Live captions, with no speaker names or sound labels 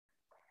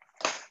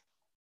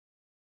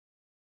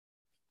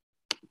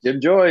Jim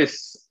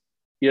Joyce,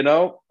 you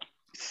know,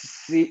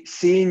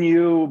 seeing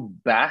you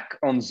back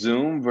on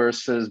Zoom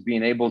versus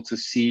being able to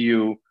see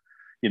you,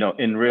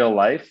 in real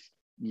life,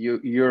 Yeah.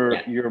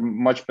 you're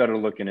much better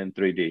looking in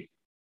 3D.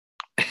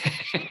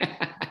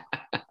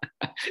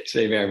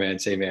 Same here, man.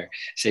 Same here.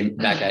 Same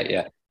back at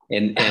you.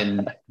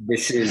 And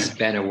this has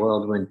been a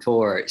whirlwind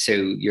tour. So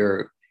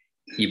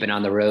you've been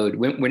on the road.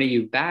 When are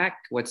you back?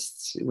 When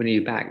are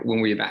you back? When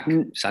were you back?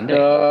 Sunday?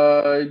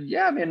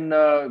 Yeah, I mean,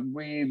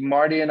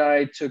 Marty and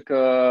I took,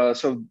 for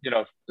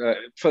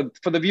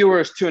the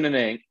viewers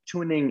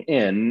tuning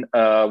in,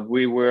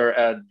 we were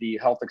at the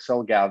Health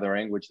Excel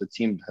gathering, which the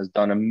team has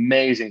done an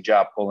amazing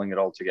job pulling it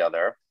all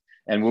together.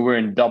 And we were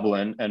in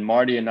Dublin, and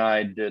Marty and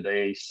I did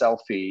a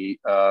selfie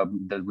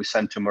that we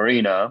sent to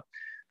Marina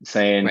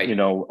saying,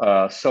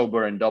 Right.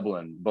 sober in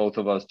Dublin. Both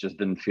of us just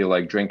didn't feel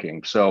like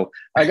drinking. So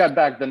I got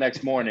back the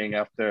next morning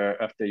after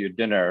your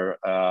dinner,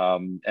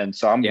 and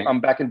so Yeah. I'm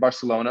back in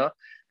Barcelona.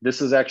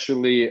 This is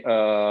actually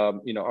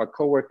our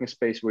co-working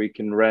space where you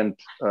can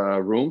rent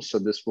rooms. So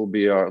this will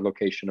be our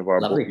location of our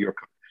Lovely.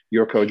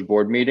 your coach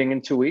board meeting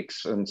in 2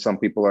 weeks, and some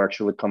people are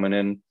actually coming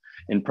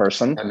in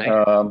person. Oh,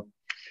 nice.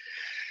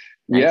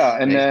 Yeah,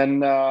 and Nice.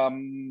 then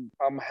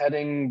I'm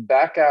heading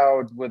back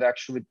out with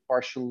actually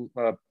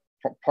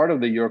part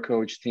of the Your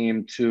Coach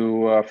team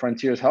to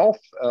Frontiers Health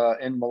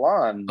in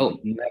Milan Oh,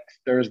 next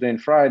Thursday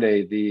and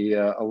Friday, the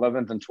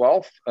 11th and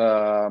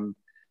 12th.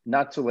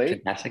 Not too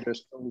late. fantastic.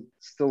 There's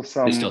still There's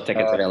some still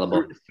tickets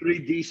available.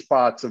 3D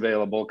spots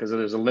available because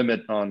there's a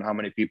limit on how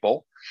many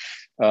people.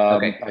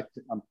 Okay.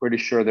 I'm pretty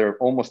sure they're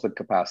almost at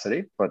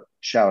capacity, but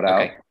shout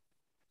out. Okay.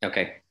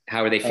 Okay.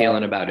 How are they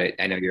feeling about it?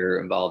 I know you're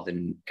involved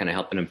in kind of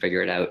helping them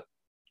figure it out.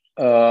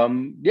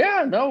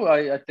 Yeah, no,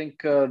 I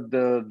think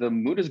the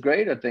mood is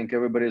great. I think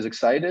everybody's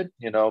excited,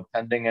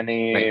 pending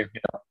any Right.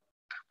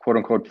 quote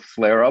unquote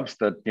flare ups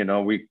that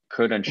we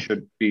could and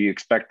should be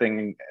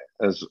expecting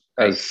as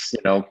Right.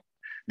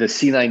 the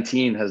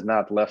C-19 has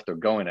not left or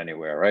going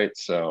anywhere, right?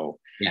 So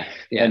Yeah.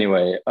 Yeah.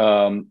 anyway,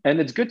 and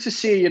it's good to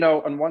see,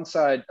 on one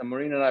side,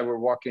 Marina and I were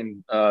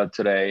walking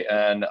today,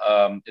 and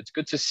it's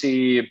good to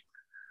see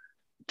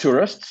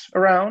tourists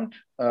around.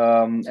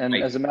 And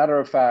Right. as a matter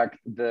of fact,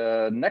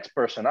 the next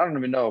person, I don't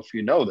even know if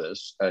you know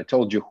this, I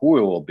told you who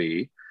it will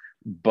be,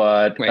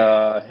 but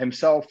Right.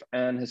 himself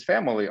and his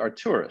family are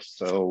tourists.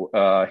 So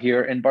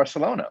here in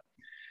Barcelona.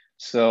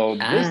 So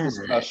this Ah,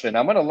 discussion,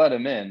 I'm going to let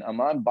him in.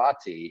 Aman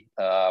Bhatti,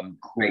 right.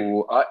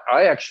 who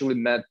I actually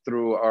met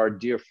through our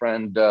dear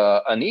friend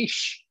Anish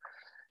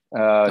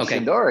Okay.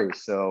 Shindori,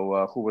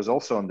 so who was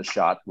also on the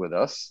shot with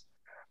us.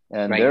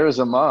 And Right. there is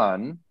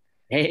Aman.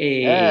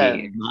 Hey,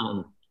 And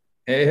Mom.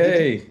 Hey,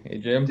 did you, hey,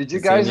 Jim. did you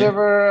Good seeing guys you.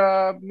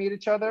 ever meet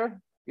each other?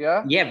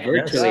 Yeah, Yeah, Yes.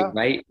 virtually, yeah,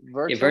 right? Yeah,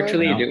 virtually.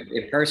 virtually,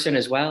 Yeah. in person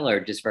as well, or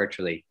just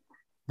virtually?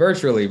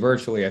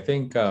 Virtually. I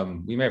think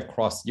we may have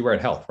crossed. You were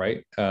at Health,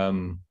 right? A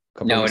couple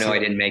of No, weeks no, ago. I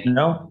didn't make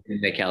No.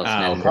 didn't make Health. Ah,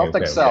 No. okay, Health okay,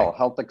 okay. Excel,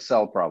 Health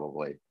Excel,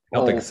 probably.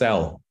 Health Oh,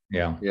 Excel.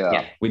 Yeah. yeah,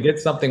 Yeah. We did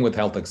something with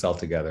Health Excel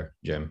together,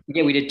 Jim.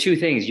 Yeah, we did two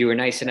things. You were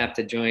nice enough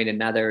to join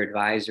another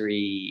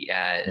advisory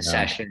Yeah.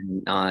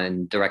 session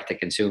on direct to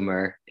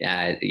consumer.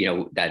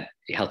 That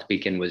Health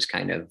Beacon was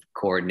kind of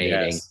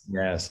coordinating,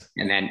 Yes.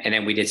 and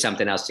then we did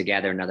something else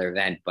together, another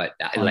event. But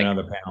On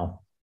another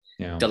panel.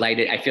 Yeah.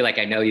 delighted. I feel like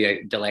I know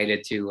you.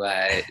 Delighted to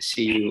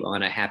see you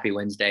on a happy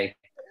Wednesday.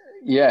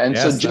 yeah. And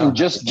so, Yes. Jim, No.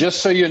 just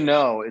so you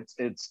know,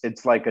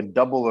 it's like a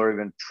double or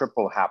even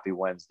triple Happy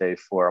Wednesday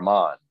for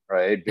Aman,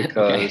 right? Okay.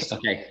 Because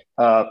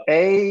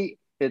Okay.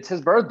 it's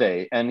his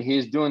birthday, and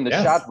he's doing the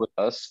Yes. shot with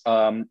us.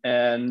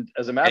 And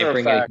as a matter I of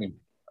bring fact, anything.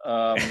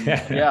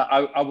 yeah,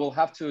 I will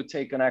have to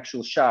take an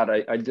actual shot.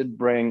 I did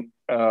bring.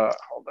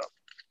 Hold up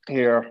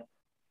here.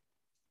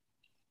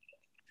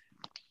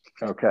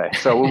 Okay,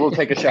 so we will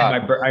take a shot.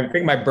 I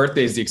think my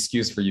birthday is the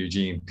excuse for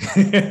Eugene.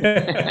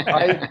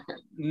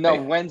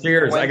 No, Wednesday.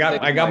 Cheers. I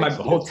Wednesday got my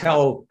excuse.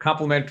 hotel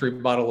complimentary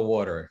bottle of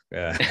water.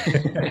 Yeah.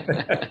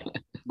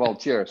 Well,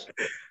 cheers.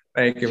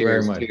 Thank you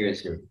very Cheers, much.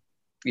 cheers. Thank you.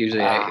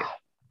 Usually, Ah,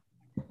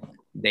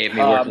 they have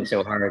me working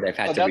so hard. I've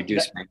had so to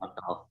reduce my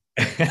alcohol.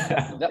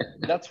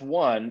 that's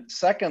one.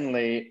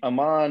 Secondly,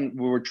 Aman,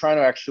 we were trying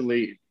to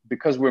actually,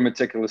 because we're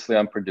meticulously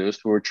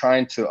unproduced, we were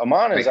trying to.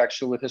 Aman is Right.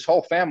 actually with his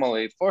whole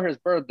family for his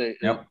birthday.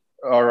 Yep.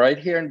 All right,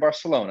 here in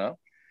Barcelona.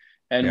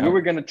 And we Yep.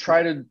 were going to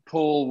try to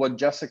pull what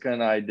Jessica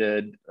and I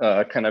did,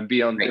 kind of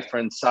be on Right.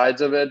 different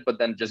sides of it, but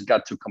then just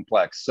got too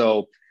complex.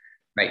 So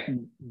Right.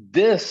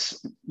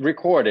 this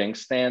recording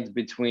stands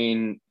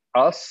between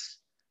us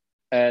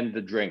and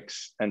the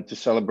drinks and to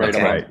celebrate Okay.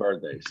 Aman's Right.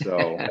 birthday.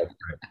 So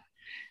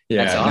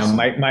Yeah, That's no,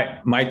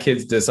 awesome. my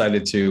kids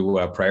decided to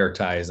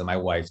prioritize, and my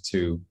wife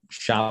to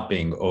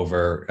shopping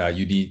over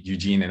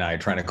Eugene and I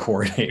trying to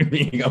coordinate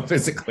meeting up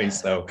physically.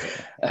 So,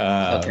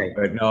 Okay.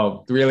 but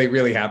no,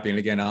 really happy, and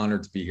again,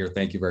 honored to be here.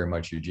 Thank you very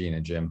much, Eugene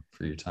and Jim,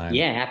 for your time.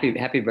 Yeah.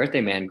 Happy birthday,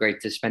 man.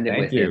 Great to spend it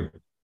Thank with you. you.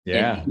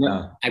 Yeah,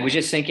 And, I was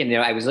just thinking,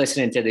 I was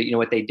listening to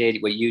what they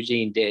did, what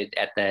Eugene did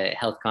at the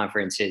health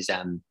conference is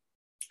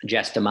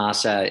Jess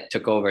DeMassa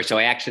took over. So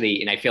I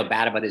actually, and I feel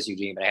bad about this,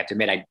 Eugene, but I have to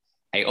admit,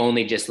 I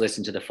only just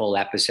listened to the full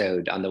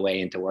episode on the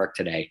way into work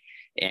today,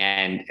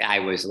 and I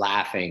was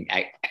laughing.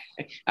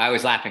 I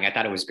was laughing. I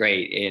thought it was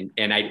great,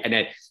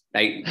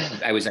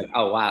 I was like,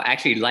 oh wow, I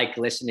actually like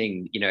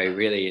listening. You know, I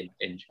really,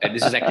 and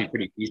this is actually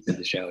pretty decent,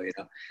 the show. You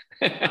know,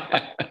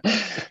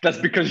 That's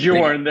because you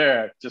weren't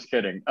there. Just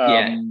kidding.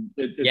 Yeah,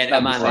 It's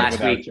I'm not the on same last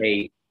without week.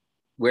 you.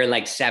 We're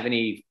like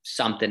 70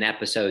 something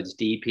episodes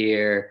deep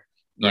here.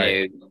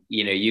 Right.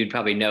 You'd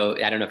probably know.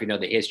 I don't know if you know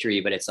the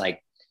history, but it's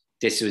like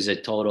this was a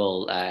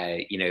total,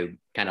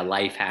 kind of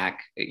life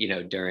hack.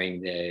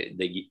 During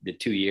the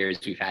 2 years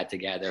we've had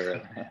together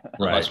of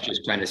Right. us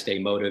just trying to stay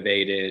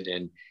motivated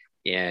and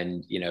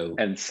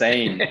And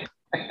sane.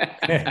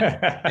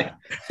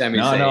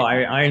 No,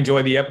 I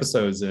enjoy the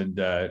episodes, and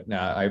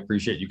I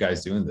appreciate you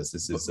guys doing this.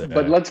 This is,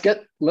 But let's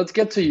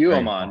get to you, Right.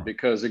 Aman,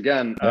 because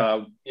again,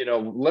 Yeah.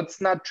 let's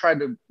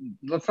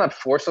not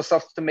force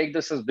ourselves to make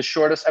this as the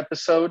shortest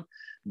episode.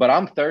 But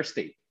I'm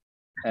thirsty,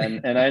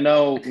 and I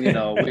know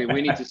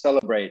we need to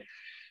celebrate.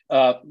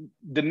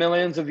 The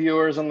millions of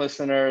viewers and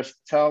listeners,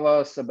 tell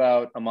us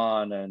about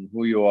Aman and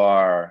who you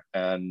are,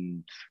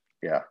 and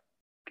yeah.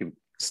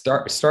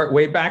 Start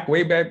way back,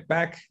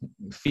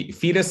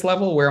 fetus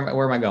level. Where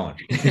am I going?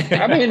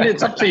 I mean,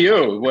 it's up to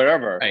you,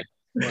 wherever, Right.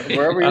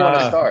 wherever you want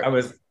to start.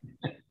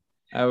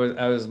 I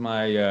was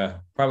my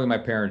probably my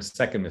parents'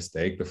 second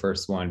mistake. The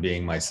first one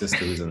being my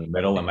sister who's in the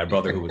middle, and my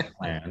brother who was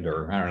planned,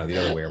 or I don't know, the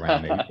other way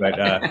around, maybe, but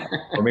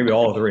or maybe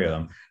all three of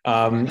them.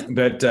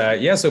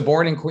 So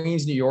born in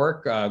Queens, New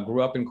York,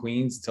 grew up in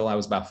Queens until I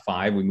was about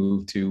 5. We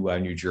moved to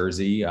New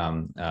Jersey.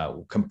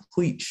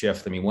 Complete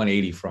shift. I mean,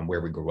 180 from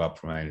where we grew up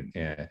from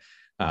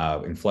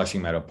in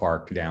Flushing Meadow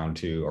Park down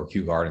to, or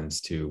Kew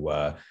Gardens,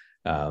 to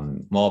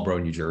Marlboro,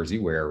 New Jersey,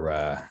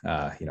 where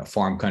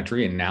farm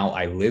country, and now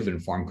I live in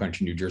farm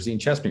country, New Jersey, in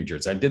Chester, New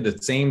Jersey. I did the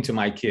same to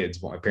my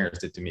kids. What my parents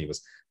did to me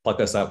was pluck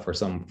us up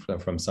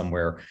from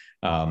somewhere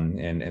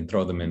and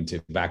throw them into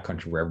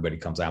backcountry where everybody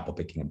comes apple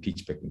picking and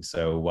peach picking.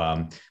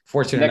 So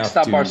fortunate Next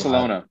enough stop,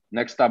 Barcelona.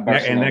 Next stop,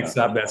 Barcelona. And next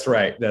stop, that's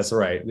right. They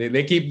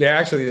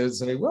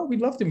say, well,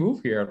 we'd love to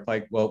move here. I'm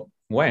like, well,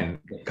 when?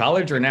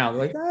 College or now?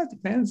 They're like, it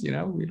depends, we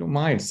don't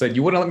mind. So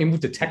you wouldn't let me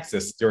move to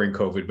Texas during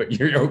COVID, but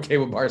you're okay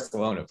with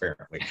Barcelona,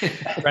 apparently.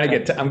 I'm trying to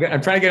get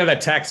into that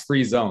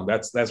tax-free zone.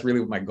 That's really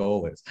what my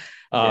goal is.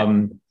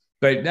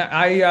 But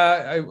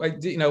I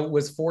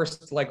was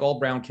forced, like all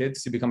brown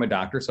kids, to become a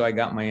doctor. So I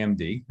got my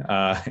MD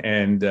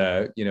and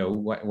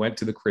went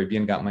to the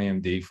Caribbean, got my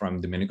MD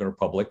from Dominican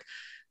Republic.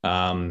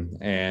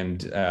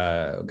 And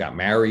got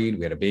married.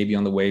 We had a baby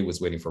on the way,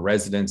 was waiting for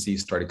residency,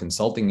 started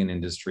consulting in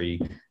industry,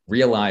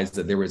 realized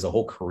that there was a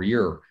whole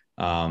career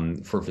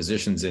for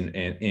physicians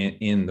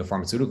in the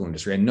pharmaceutical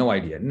industry. I had no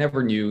idea,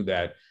 never knew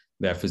that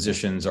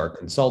physicians are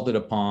consulted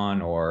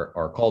upon or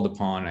are called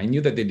upon. I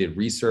knew that they did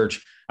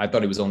research. I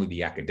thought it was only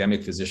the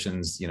academic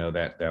physicians,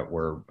 that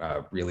were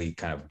really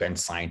kind of bench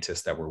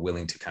scientists that were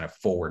willing to kind of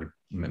forward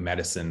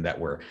medicine, that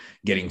were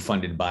getting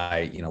funded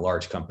by,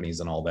 large companies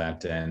and all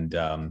that. And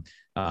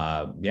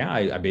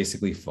I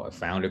basically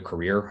found a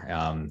career.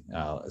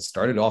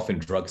 Started off in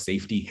drug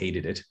safety,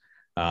 hated it.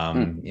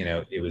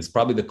 It was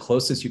probably the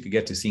closest you could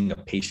get to seeing a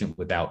patient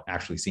without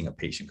actually seeing a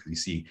patient, because you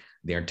see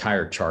their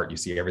entire chart, you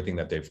see everything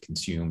that they've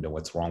consumed and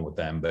what's wrong with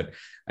them. But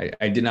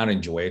I did not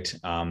enjoy it,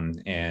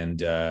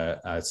 and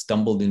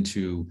stumbled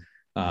into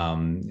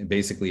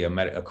basically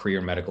a career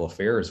in medical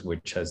affairs,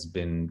 which has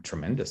been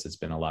tremendous. It's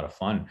been a lot of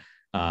fun.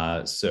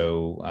 Now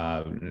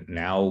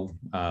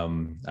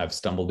I've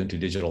stumbled into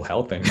digital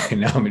health, and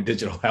now I'm in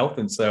digital health.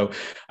 And so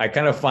I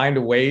kind of find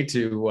a way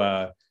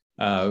to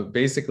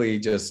basically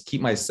just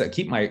keep my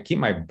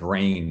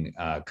brain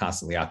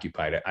constantly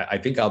occupied. I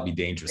think I'll be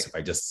dangerous if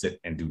I just sit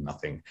and do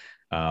nothing.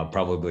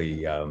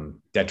 Probably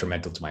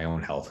detrimental to my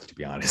own health, to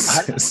be honest.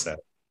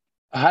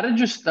 How did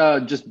you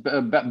just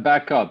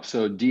back up?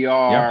 So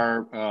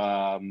DR,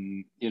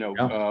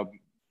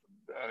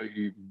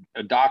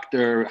 a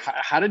doctor.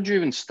 How did you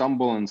even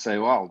stumble and say,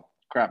 "Well,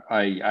 crap,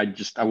 I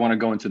want to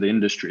go into the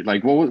industry"?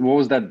 Like, what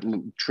was that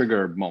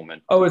trigger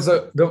moment? Oh, it's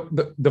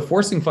the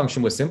forcing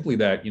function was simply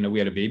that we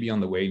had a baby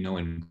on the way, no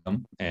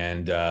income,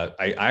 and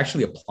I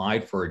actually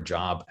applied for a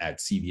job at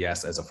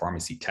CVS as a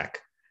pharmacy tech.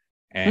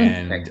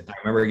 And I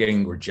remember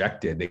getting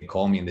rejected. They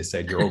called me and they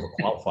said, "You're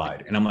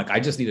overqualified," and I'm like, "I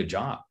just need a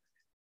job."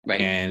 Right.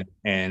 And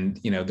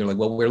they're like,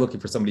 "Well, we're looking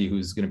for somebody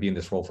who's going to be in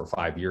this role for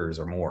 5 years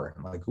or more."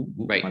 I'm like, who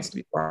wants to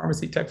be a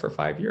pharmacy tech for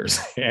 5 years?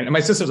 And my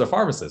sister's a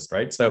pharmacist,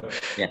 right? So,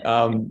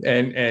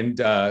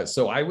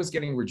 so I was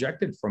getting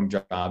rejected from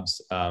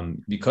jobs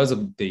because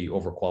of the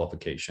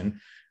overqualification.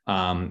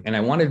 And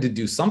I wanted to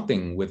do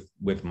something with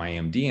my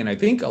MD. And I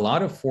think a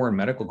lot of foreign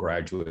medical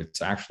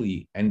graduates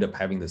actually end up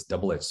having this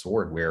double-edged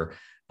sword where,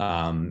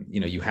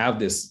 you have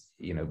this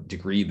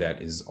degree that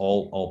is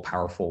all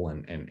powerful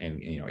and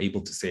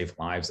able to save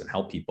lives and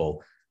help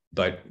people,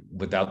 but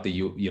without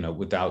the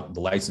without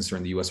the licensure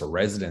in the U.S. or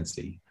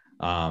residency,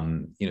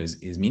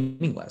 is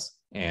meaningless.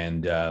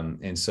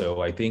 And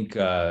so I think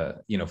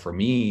for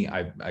me,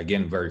 I'm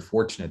again very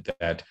fortunate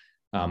that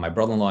My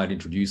brother-in-law had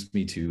introduced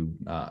me to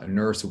a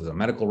nurse who was a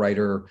medical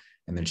writer,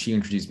 and then she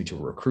introduced me to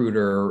a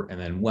recruiter, and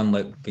then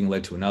one thing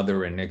led to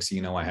another, and next thing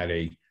you know, I had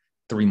a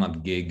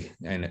 3-month gig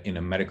in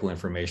a medical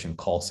information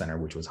call center,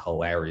 which was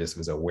hilarious. It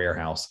was a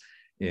warehouse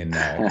in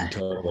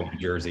Toledo, New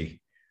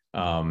Jersey.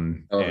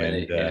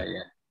 Really? Yeah.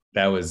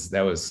 That was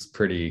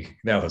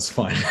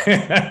fun.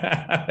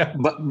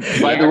 But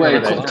by the way,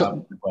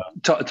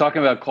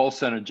 talking about call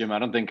center, Jim, I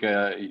don't think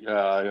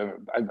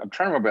I'm trying to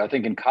remember. I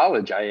think in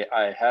college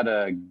I had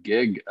a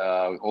gig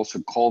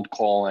also cold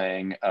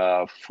calling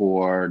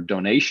for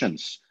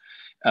donations.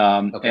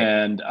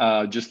 And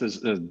just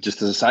as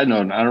a side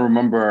note, I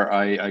remember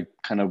I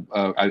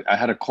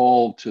had a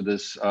call to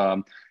this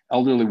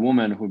elderly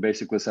woman who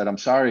basically said, "I'm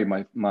sorry,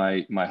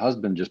 my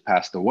husband just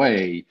passed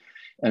away."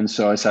 And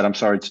so I said, "I'm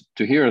sorry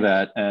to hear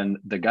that." And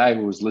the guy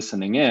who was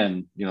listening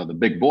in, the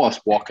big boss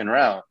walking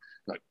around,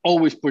 like,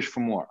 "Always push for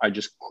more." I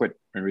just quit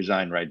and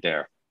resigned right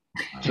there.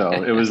 So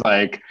it was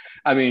like,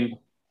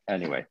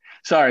 anyway,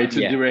 sorry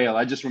to derail.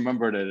 I just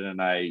remembered it,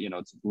 and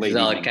it's late. It's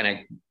all kind of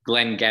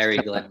Glenn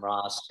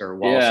Ross or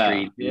Wall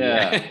Street.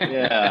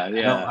 Yeah.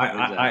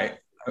 No,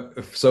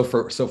 So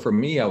for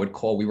me,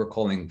 we were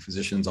calling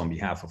physicians on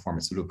behalf of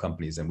pharmaceutical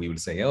companies, and we would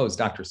say, "Oh, is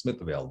Dr. Smith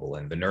available?"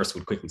 And the nurse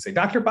would quickly say,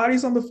 "Dr.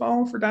 Body's on the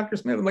phone for Dr.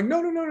 Smith." I'm like,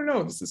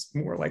 no. This is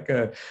more like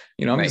I'm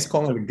just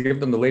calling to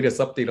give them the latest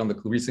update on the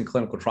recent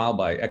clinical trial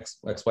by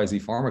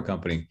XYZ pharma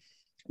company.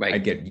 Right. I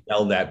get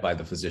yelled at by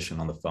the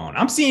physician on the phone.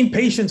 "I'm seeing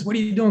patients. What are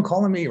you doing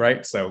calling me?"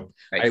 Right. So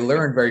I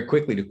learned very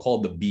quickly to call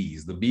the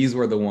Bs. The Bs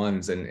were the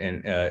ones,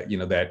 and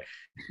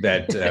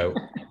that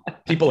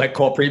people had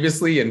called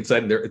previously and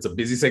said it's a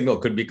busy signal.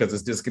 It could be because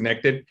it's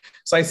disconnected.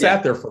 So I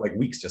sat there for like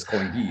weeks just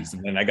calling Bs,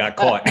 and then I got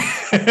caught.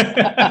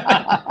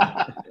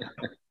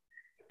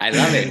 I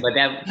love it, but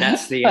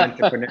that's the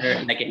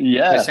entrepreneur. Like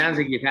it sounds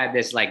like you've had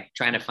this like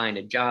trying to find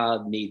a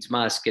job, needs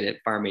must, get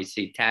at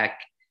pharmacy tech,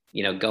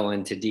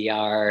 going to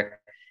DR.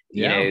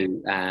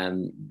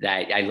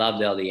 That I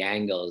loved all the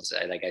angles.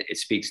 It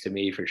speaks to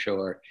me for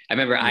sure. I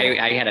remember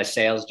I had a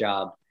sales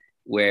job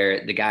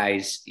where the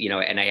guys,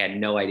 and I had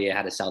no idea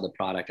how to sell the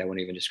product. I won't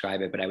even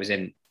describe it, but I was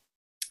in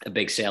a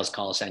big sales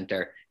call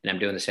center and I'm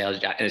doing the sales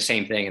job and the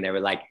same thing. And they were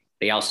like,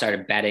 they all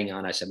started betting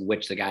on us and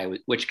which guy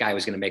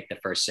was going to make the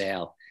first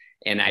sale.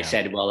 And I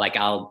said, well,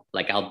 I'll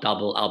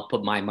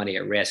put my money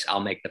at risk. I'll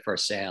make the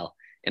first sale.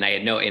 And I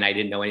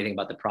didn't know anything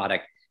about the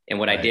product. And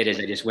what I did is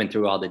I just went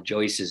through all the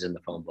Joyces in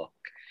the phone book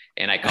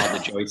and I called the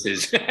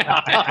Joyces.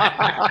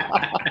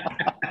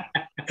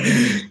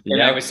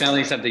 And I was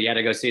selling something. You had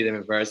to go see them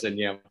in person,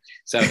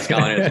 So I was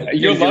calling it. Like,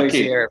 You're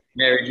lucky. Here,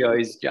 Mary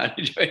Joyce,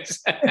 Johnny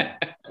Joyce.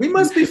 We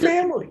must be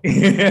family.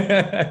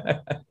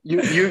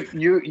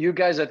 You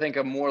guys, I think,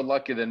 are more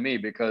lucky than me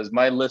because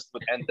my list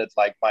would end at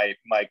like my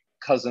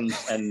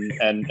cousins and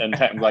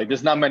like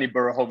there's not many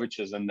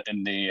Borohoviches in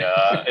the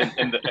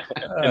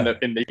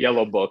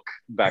yellow book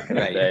back in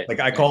the day.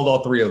 Like I called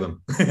all 3 of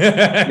them.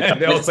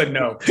 They all said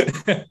no.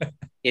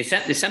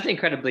 There's something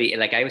incredibly,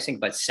 like I always think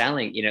about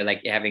selling,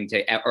 like having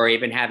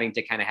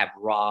to kind of have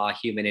raw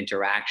human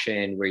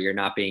interaction where you're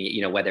not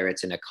being, whether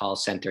it's in a call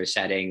center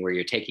setting where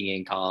you're taking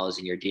in calls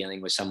and you're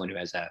dealing with someone who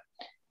has an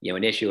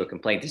issue or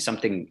complaint. There's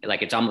something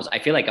like I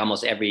feel like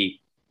almost every,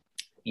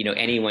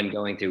 anyone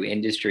going through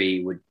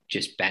industry would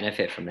just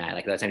benefit from that.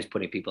 Like a lot of times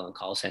putting people in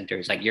call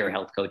centers, like your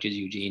health coaches,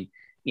 Eugene,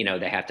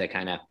 they have to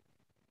kind of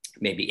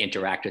maybe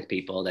interact with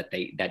people that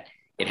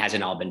it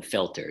hasn't all been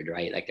filtered,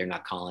 right? Like they're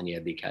not calling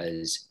you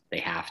because they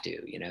have to,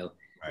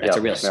 that's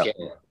a real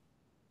skill.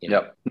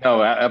 Yep.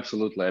 No,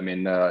 absolutely. I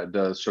mean,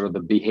 the sort of the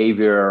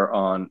behavior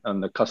on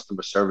the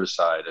customer service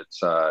side,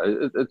 it's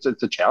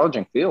a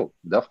challenging field,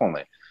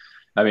 definitely.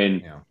 I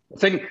mean,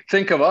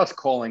 think of us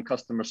calling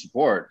customer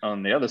support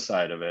on the other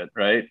side of it,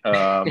 right?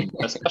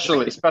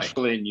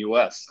 Especially in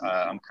US.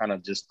 I'm kind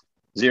of just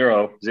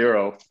zero.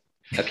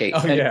 Okay,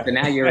 so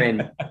now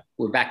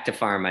we're back to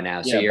pharma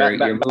now. So you're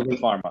moving to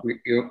pharma.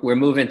 We're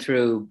moving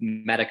through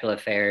medical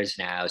affairs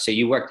now. So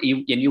you worked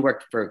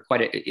for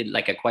quite a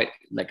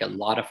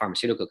lot of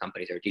pharmaceutical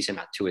companies, or a decent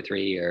amount, 2 or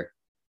 3, or.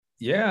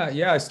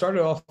 Yeah. I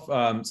started off.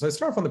 On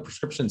the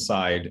prescription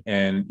side,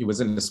 and it was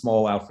in a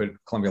small outfit,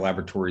 Columbia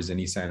Laboratories in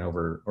in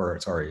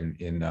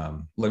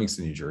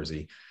Livingston, New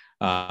Jersey.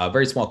 A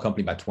very small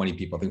company, about 20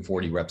 people, I think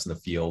 40 reps in the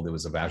field. It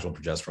was a vaginal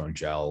progesterone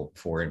gel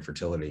for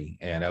infertility.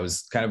 And I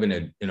was kind of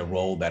in a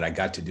role that I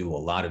got to do a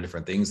lot of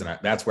different things. And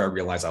that's where I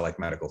realized I like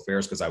medical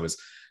affairs, because I was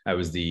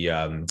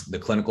the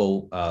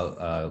clinical,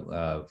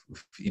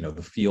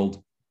 the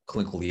field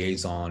clinical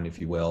liaison, if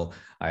you will.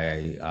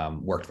 I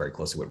worked very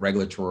closely with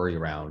regulatory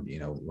around,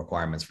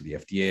 requirements for the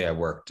FDA. I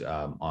worked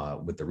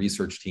with the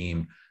research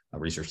team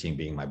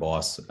being my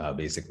boss,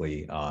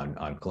 basically on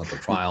clinical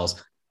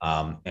trials.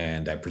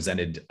 And I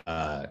presented,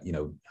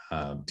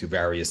 to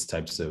various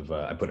types of,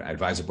 I put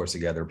advisory boards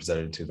together,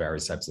 presented to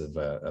various types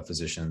of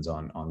physicians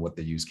on what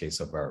the use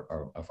case of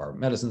our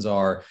medicines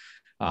are.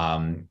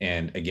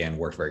 And again,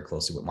 worked very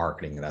closely with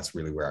marketing. And that's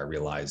really where I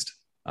realized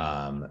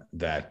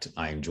that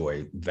I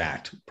enjoy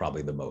that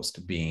probably the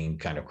most, being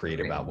kind of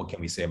creative about what can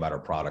we say about our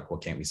product,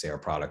 what can't we say our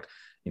product,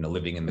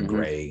 living in the Mm-hmm.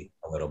 gray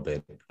a little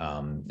bit.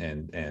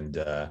 And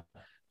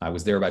I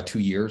was there about 2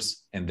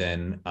 years. And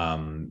then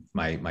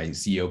my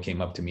CEO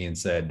came up to me and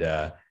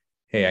said,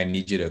 hey, I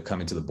need you to come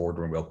into the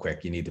boardroom real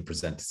quick. You need to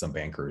present to some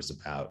bankers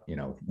about,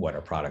 what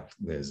our product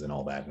is and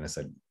all that. And I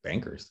said,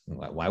 bankers?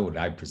 Why would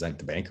I present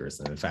to bankers?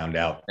 And I found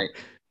out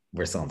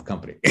we're selling the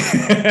company.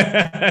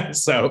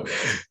 So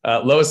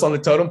lowest on the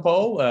totem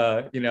pole,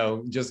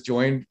 just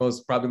joined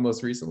probably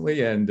most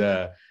recently,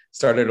 and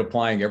started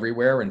applying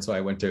everywhere. And so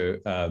I went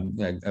to,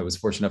 I was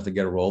fortunate enough to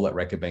get a role at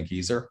Reckitt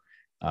Benckiser,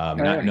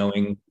 not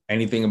knowing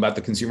anything about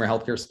the consumer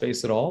healthcare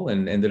space at all,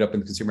 and ended up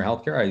in consumer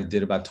healthcare. I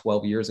did about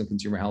 12 years in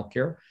consumer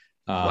healthcare.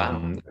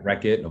 Wow.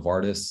 Reckitt,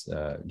 Novartis,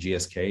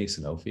 GSK,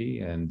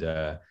 Sanofi, and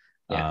I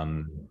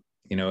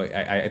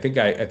think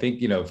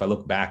if I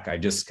look back, I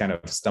just kind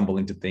of stumble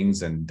into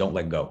things and don't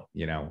let go.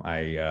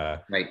 I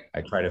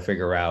try to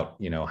figure out,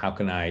 how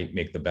can I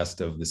make the best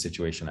of the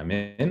situation I'm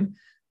in,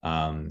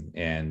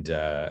 and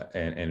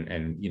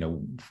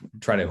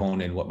try to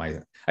hone in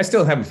I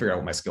still haven't figured out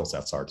what my skill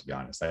sets are, to be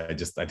honest. I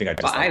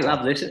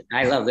love listening.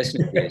 I love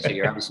listening to you. So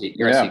you're obviously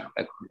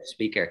a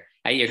speaker.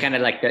 You're kind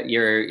of like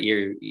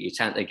you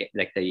sound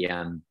like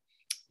the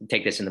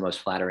take this in the most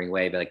flattering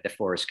way, but like the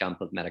Forrest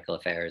Gump of medical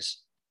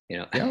affairs.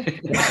 Yeah.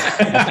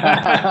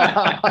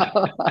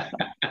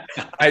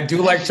 I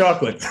do like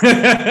chocolate.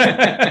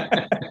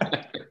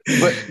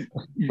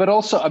 But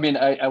also, I mean,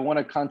 I want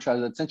to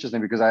contrast. That's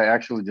interesting because I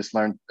actually just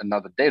learned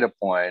another data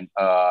point,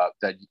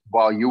 that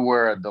while you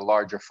were at the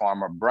larger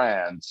pharma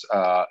brands,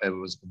 it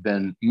was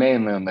been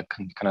mainly on the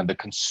kind of the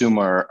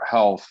consumer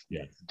health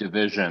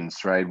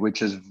divisions, right?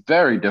 Which is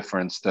very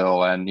different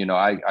still. And,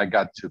 I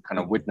got to kind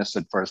of witness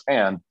it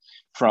firsthand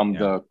from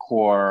the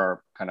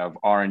core kind of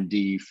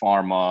R&D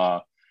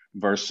pharma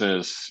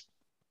versus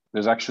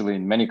there's actually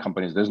in many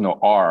companies, there's no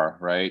R,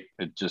 right?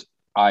 It's just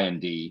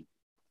I&D.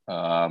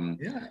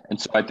 And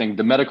so I think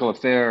the medical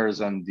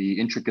affairs and the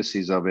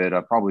intricacies of it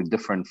are probably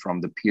different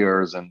from the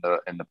peers in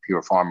the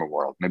pure pharma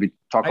world. Maybe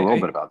talk a little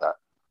bit about that.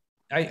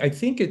 I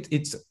think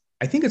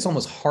it's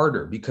almost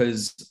harder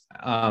because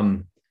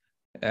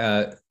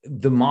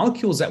the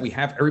molecules that we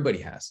have,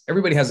 everybody has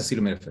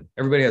acetaminophen,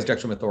 everybody has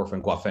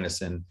dextromethorphan,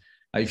 guaifenesin.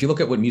 If you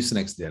look at what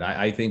Mucinex did,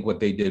 I think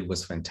what they did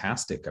was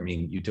fantastic. I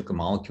mean, you took a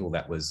molecule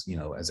that was,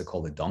 as they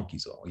call it,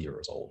 donkey's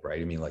years old,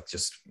 right? I mean, I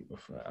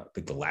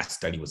think the last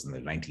study was in the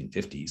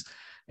 1950s,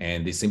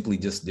 and they simply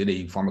just did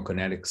a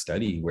pharmacokinetic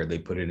study where they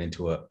put it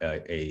into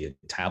a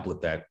tablet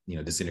that,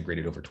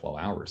 disintegrated over 12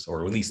 hours,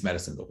 or released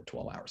medicines over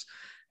 12 hours.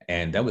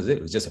 And that was it.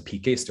 It was just a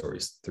PK story,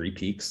 3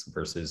 peaks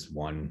versus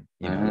 1,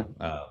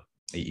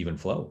 even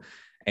flow.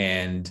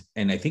 And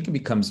I think it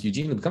becomes a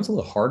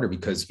little harder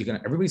because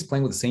everybody's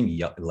playing with the same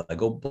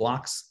Lego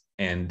blocks,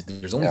 and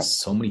there's only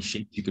so many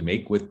shapes you can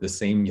make with the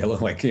same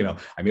yellow. I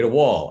made a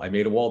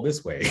wall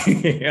this way,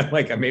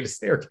 I made a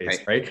staircase,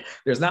 right?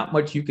 There's not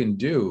much you can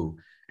do,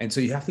 and so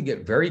you have to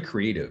get very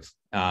creative.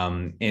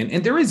 And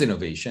there is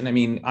innovation. I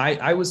mean,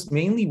 I was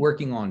mainly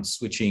working on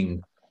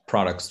switching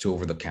products to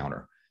over the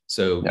counter.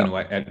 So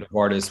at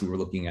Novartis, we were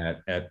looking at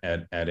a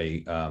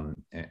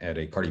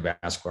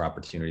cardiovascular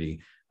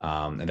opportunity.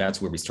 And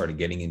that's where we started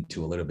getting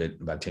into a little bit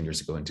about 10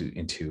 years ago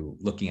into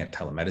looking at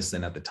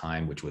telemedicine at the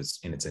time, which was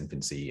in its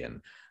infancy,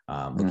 and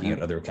looking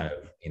at other kind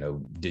of,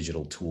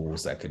 digital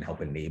tools that can help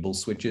enable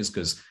switches.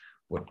 Because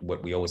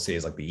what we always say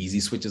is like the easy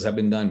switches have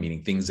been done,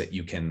 meaning things that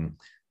you can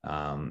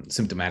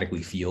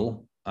symptomatically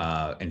feel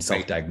and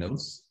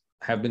self-diagnose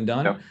have been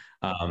done.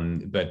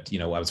 But,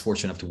 I was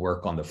fortunate enough to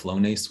work on the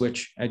Flonase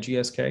switch at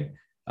GSK.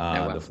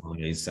 The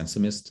Flonase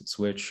Sensimist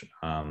switch,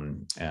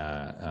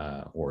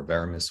 or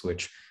Veramis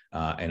switch,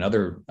 and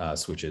other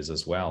switches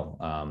as well.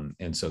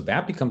 And so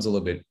that becomes a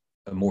little bit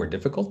more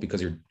difficult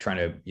because you're trying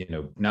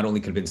to, not only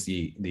convince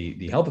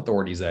the health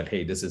authorities that,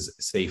 hey, this is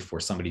safe for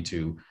somebody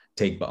to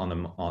take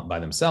by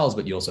themselves,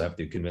 but you also have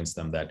to convince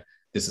them that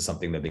this is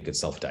something that they could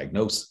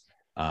self-diagnose,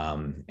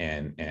 and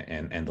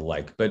the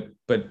like. But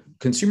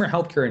consumer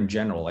healthcare in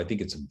general, I think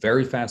it's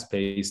very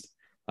fast-paced.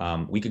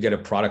 We could get a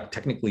product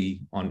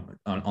technically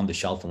on the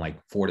shelf in like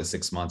 4 to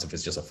 6 months if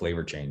it's just a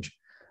flavor change.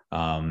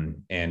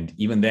 And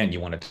even then you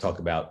want to talk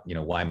about,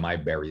 why my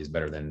berry is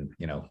better than,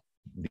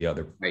 the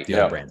other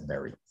brand's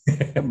berry.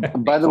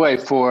 By the way,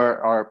 for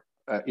our,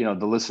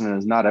 the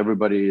listeners, not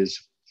everybody is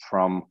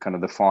from kind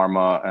of the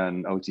pharma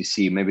and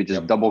OTC. Maybe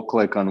just double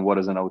click on what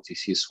is an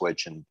OTC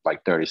switch in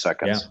like 30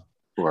 seconds.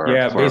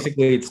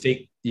 Basically it's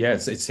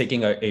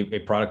taking a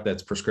product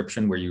that's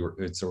prescription where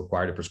it's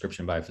required a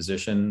prescription by a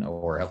physician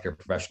or a healthcare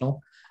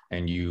professional.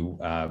 And you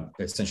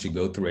essentially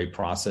go through a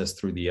process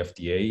through the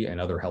FDA and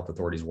other health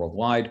authorities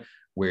worldwide,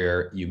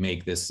 where you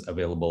make this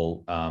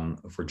available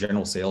for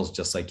general sales,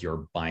 just like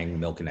you're buying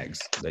milk and eggs,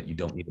 that you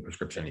don't need a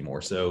prescription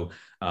anymore. So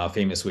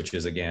famous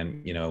switches,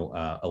 again,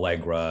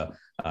 Allegra,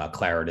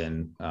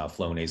 Claritin,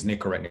 Flonase,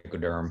 Nicorette,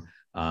 Nicoderm,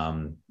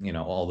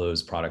 all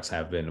those products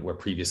were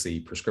previously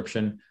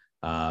prescription.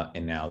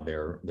 And now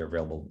they're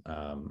available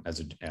now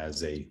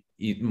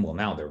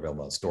they're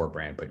available as store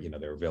brand, but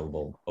they're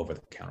available over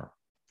the counter.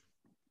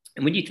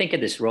 And when you think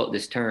of this role,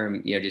 this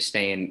term, just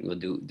staying, we'll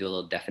do a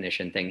little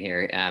definition thing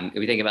here. If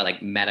we think about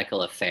like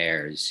medical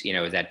affairs,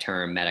 that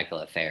term medical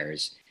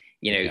affairs,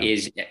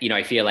 Yeah.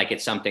 I feel like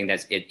it's something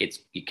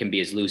it can be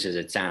as loose as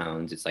it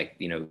sounds. It's like,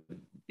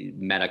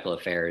 medical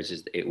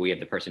affairs we have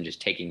the person just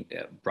taking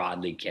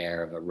broadly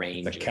care of a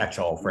range. It's a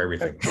catch-all for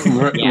everything.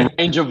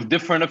 Range of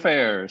different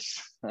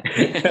affairs.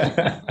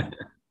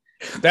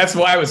 That's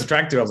why I was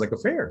attracted to it. I was like,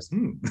 affairs.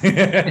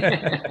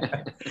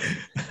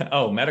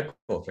 Oh, medical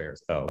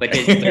affairs. Oh. But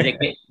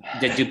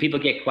do people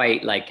get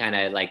quite like kind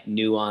of like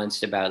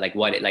nuanced about like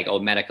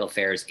medical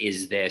affairs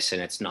is this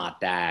and it's not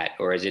that,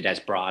 or is it as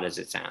broad as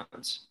it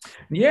sounds?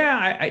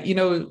 Yeah,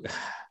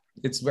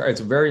 it's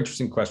a very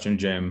interesting question,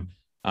 Jim.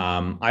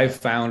 I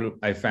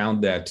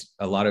found that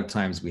a lot of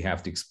times we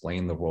have to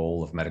explain the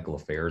role of medical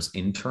affairs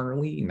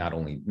internally,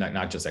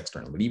 not just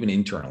externally, but even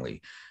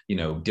internally.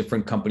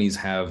 Different companies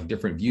have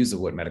different views of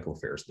what medical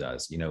affairs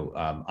does.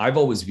 I've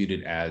always viewed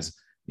it as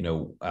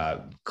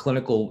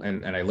clinical,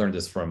 and I learned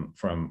this from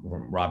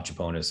Rob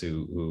Chaponis,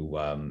 who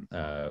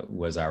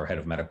was our head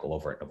of medical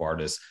over at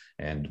Novartis,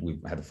 and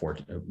we've had the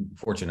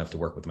fortunate enough to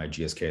work with my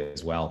GSK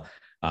as well.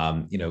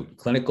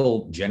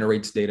 Clinical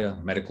generates data,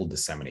 medical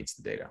disseminates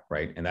the data,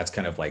 right? And that's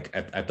kind of like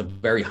at the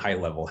very high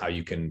level how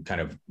you can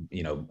kind of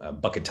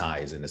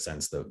bucketize, in a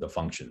sense, the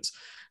functions.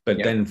 But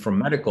then from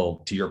medical,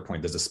 to your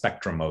point, there's a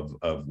spectrum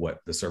of what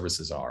the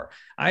services are.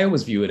 I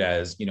always view it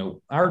as,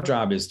 our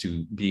job is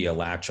to be a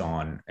latch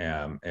on,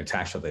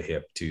 attached to the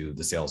hip to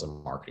the sales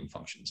and marketing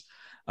functions,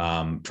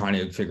 trying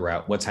to figure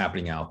out what's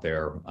happening out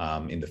there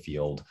in the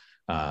field.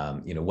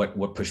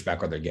 What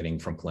pushback are they getting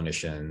from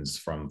clinicians,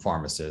 from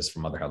pharmacists,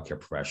 from other healthcare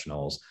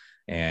professionals,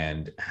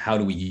 and how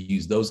do we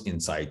use those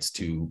insights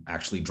to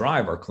actually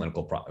drive our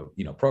clinical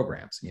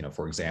programs?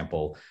 For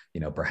example,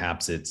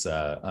 perhaps it's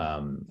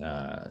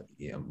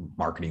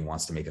marketing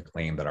wants to make a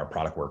claim that our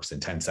product works in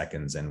 10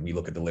 seconds, and we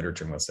look at the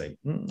literature and we'll say,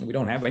 we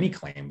don't have any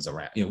claims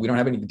around, we don't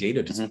have any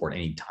data to support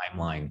any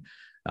timeline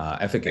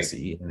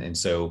efficacy, and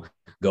so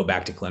go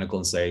back to clinical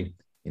and say,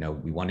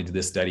 we want to do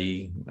this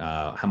study.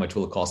 How much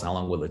will it cost? How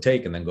long will it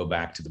take? And then go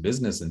back to the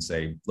business and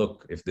say,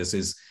 look, if this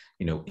is,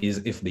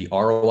 if the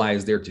ROI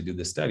is there to do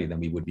this study, then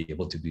we would be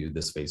able to do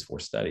this phase 4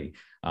 study.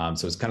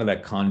 So it's kind of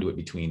that conduit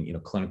between,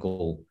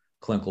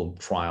 clinical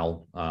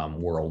trial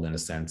world, in a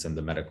sense, and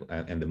the medical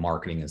and the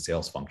marketing and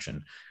sales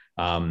function.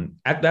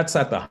 That's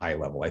at the high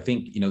level. I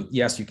think,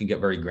 yes, you can get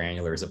very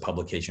granular. Is it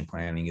publication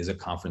planning? Is it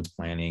conference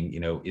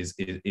planning?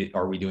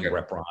 Are we doing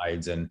rep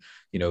rides, and,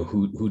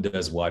 who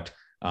does what?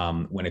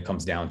 When it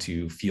comes down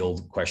to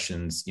field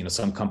questions,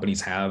 some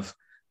companies have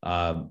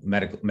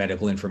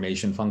medical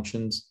information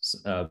functions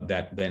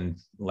that then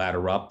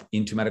ladder up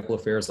into medical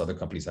affairs. Other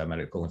companies have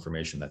medical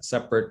information that's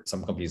separate.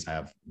 Some companies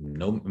have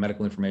no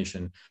medical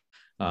information.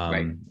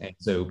 And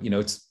so,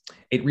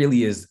 it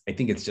really is, I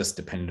think it's just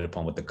dependent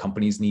upon what the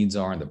company's needs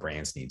are and the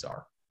brand's needs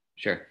are.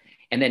 Sure.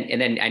 And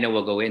then I know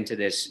we'll go into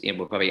this, and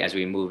we'll probably, as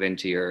we move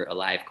into your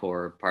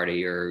AliveCor part of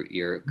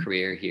your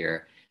career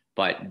here,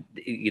 but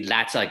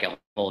that's like a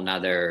whole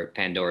nother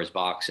Pandora's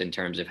box in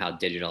terms of how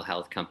digital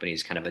health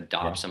companies kind of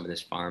adopt some of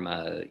this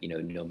pharma,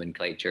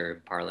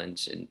 nomenclature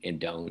parlance and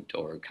don't,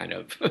 or kind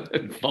of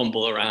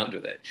fumble around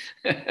with it.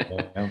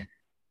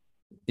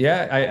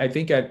 I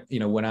think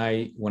when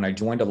I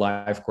joined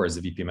AliveCor as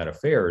the VP of Med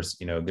Affairs,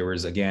 there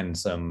was again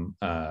some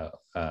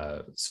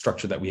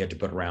structure that we had to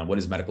put around what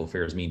does medical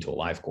affairs mean to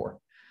AliveCor,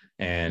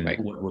 and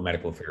what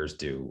medical affairs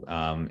do.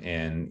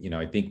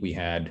 I think we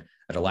had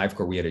at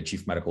AliveCor, we had a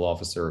chief medical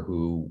officer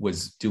who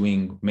was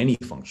doing many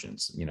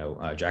functions.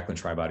 Jacqueline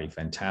Tribody,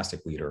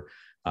 fantastic leader,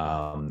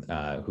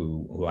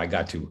 who I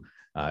got to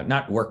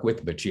not work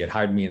with, but she had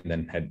hired me and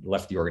then had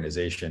left the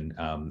organization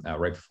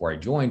right before I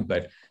joined.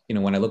 But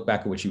when I look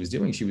back at what she was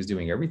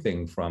doing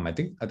everything from, I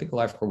think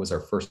AliveCor was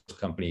our first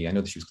company. I know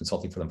that she was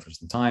consulting for them for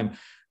some time,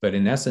 but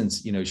in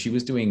essence, she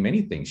was doing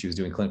many things. She was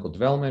doing clinical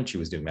development, she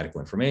was doing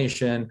medical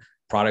information,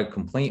 product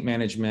complaint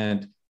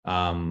management,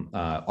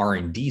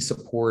 R&D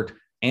support,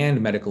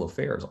 and medical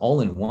affairs all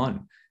in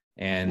one.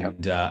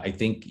 And I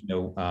think,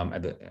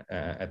 at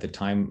the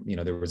time,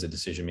 there was a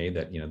decision made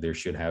that, there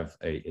should have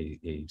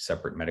a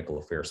separate medical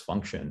affairs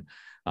function.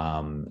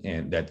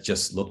 And that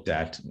just looked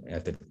at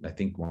I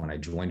think when I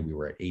joined, we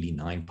were at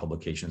 89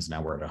 publications.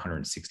 Now we're at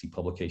 160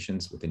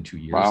 publications within 2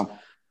 years. Wow.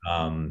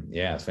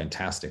 It's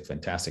fantastic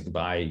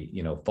by,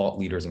 thought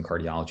leaders in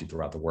cardiology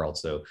throughout the world.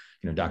 So,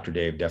 Dr.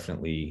 Dave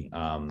definitely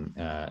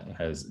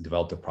has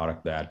developed a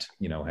product that,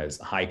 has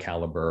high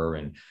caliber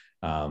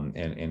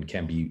and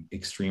can be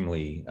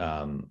extremely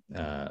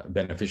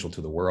beneficial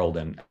to the world.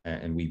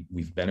 And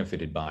we've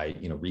benefited by,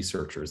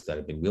 researchers that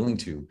have been willing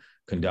to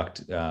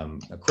conduct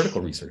a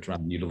critical research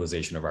around the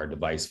utilization of our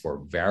device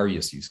for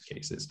various use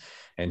cases.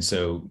 And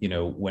so,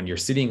 when you're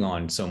sitting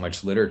on so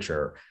much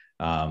literature,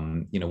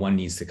 one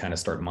needs to kind of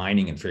start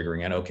mining and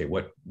figuring out, okay,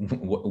 what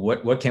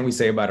can we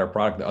say about our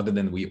product other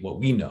than what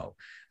we know?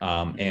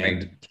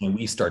 And can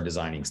we start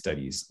designing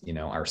studies,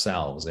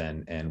 ourselves,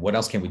 and what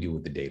else can we do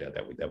with the data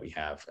that we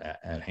have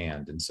at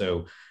hand? And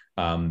so,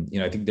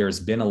 I think there's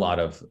been a lot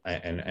of,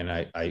 and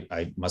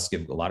I must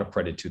give a lot of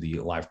credit to the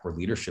AliveCor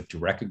leadership to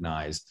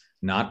recognize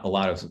I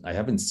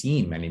haven't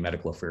seen many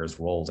medical affairs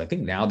roles. I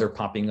think now they're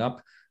popping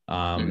up.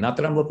 Not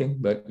that I'm looking,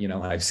 but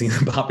I've seen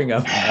them popping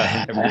up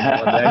every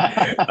now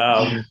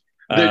and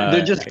then.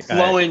 They're just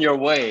flowing your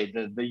way.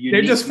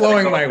 They're just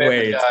flowing my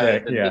way.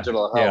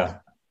 Digital health.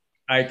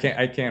 I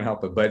can't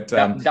help it. But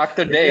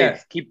Dr.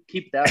 Dave,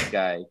 keep that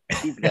guy.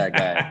 Keep that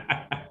guy.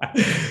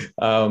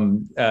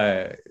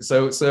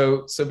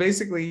 So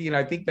basically,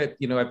 I think that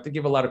I have to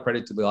give a lot of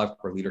credit to the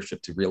AliveCor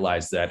leadership to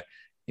realize that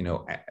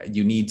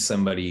you need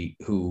somebody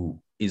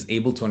who is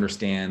able to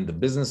understand the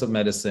business of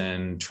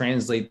medicine,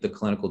 translate the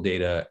clinical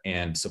data,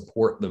 and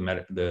support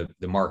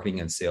the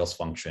marketing and sales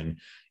function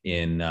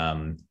in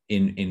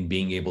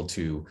being able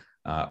to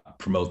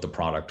promote the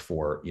product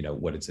for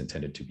what it's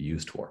intended to be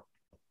used for.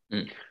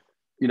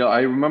 I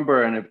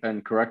remember,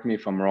 and correct me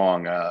if I'm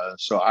wrong.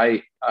 So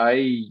I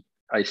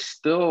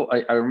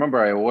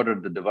remember I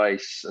ordered the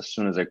device as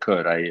soon as I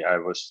could. I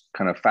was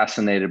kind of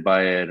fascinated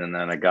by it, and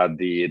then I got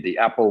the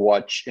Apple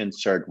Watch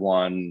insert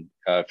one,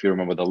 if you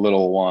remember, the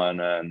little one,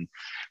 and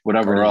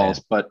whatever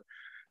else. But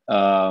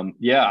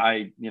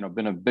I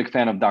been a big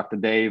fan of Dr.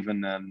 Dave,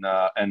 and then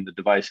and the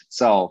device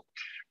itself.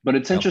 But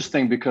it's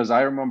interesting because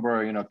I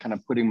remember kind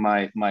of putting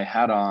my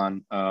hat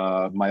on,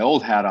 my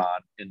old hat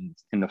on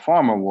in the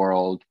pharma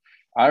world.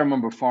 I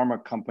remember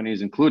pharma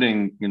companies,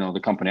 including,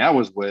 the company I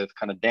was with,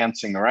 kind of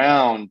dancing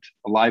around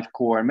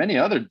AliveCor and many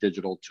other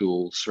digital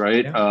tools,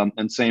 right? Yeah.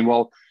 And saying,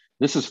 well,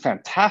 this is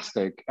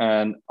fantastic.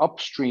 And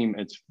upstream,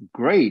 it's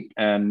great.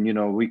 And,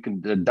 we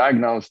can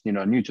diagnose,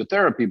 new to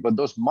therapy, but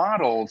those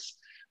models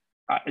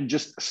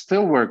just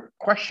still were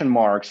question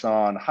marks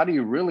on how do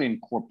you really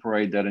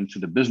incorporate that into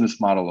the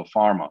business model of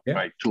pharma,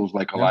 right? Tools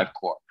like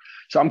AliveCor.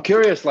 So I'm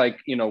curious,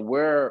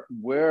 where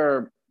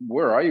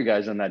are you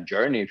guys on that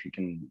journey? If you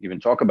can even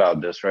talk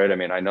about this, right? I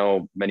mean, I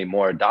know many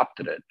more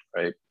adopted it,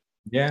 right?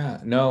 Yeah,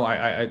 no,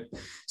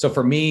 so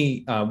for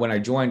me, when I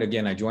joined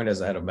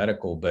as a head of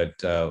medical, but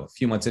a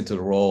few months into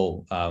the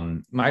role,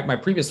 my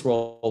previous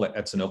role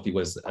at Sanofi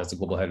was as the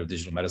global head of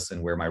digital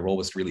medicine, where my role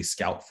was to really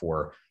scout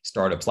for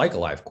startups like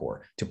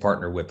AliveCor to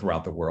partner with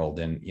throughout the world.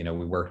 And,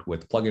 we worked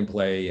with Plug and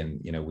Play, and,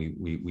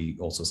 we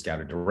also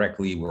scouted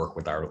directly. We work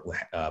with our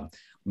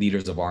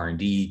leaders of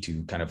R&D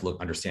to kind of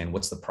understand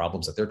what's the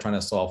problems that they're trying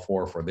to solve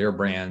for their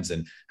brands,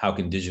 and how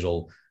can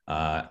digital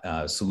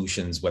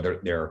solutions, whether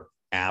they're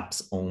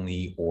apps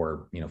only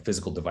or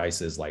physical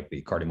devices like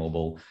the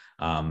CardioMobile,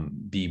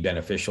 be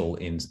beneficial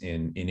in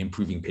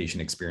improving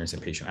patient experience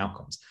and patient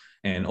outcomes,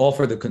 and all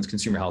for the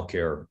consumer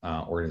healthcare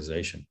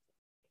organization.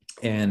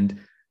 And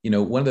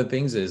one of the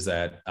things is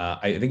that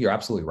I think you're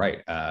absolutely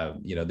right.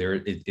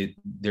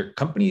 There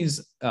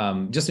companies,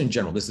 just in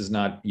general, this is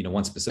not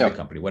one specific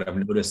company. What I've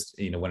noticed,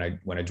 when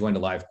I joined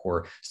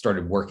AliveCor,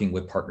 started working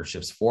with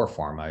partnerships for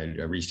pharma,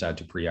 I reached out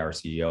to Priya, our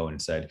CEO,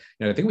 and said,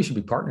 I think we should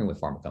be partnering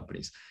with pharma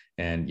companies.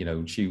 And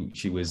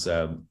she was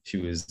nice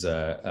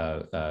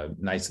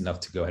enough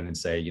to go ahead and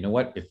say,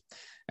 what, if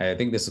I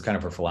think this is kind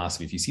of her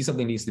philosophy. If you see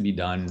something needs to be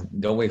done,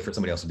 don't wait for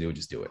somebody else to do it,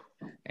 just do it.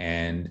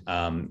 And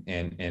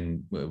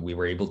we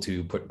were able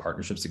to put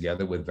partnerships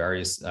together with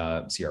various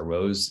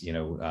CROs.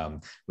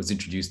 Was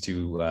introduced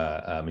to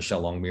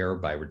Michelle Longmire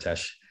by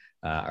Ritesh,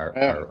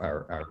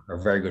 our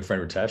very good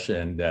friend Ritesh,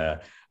 and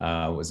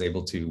was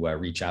able to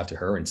reach out to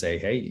her and say,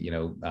 hey,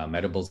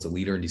 Medible's the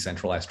leader in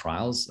decentralized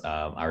trials.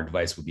 Our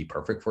device would be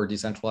perfect for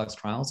decentralized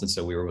trials. And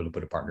so we were able to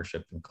put a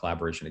partnership and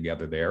collaboration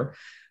together there.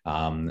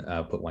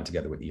 Put one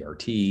together with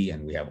ERT,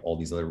 and we have all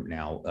these other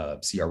now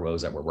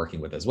CROs that we're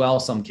working with as well.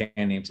 Some can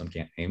name, some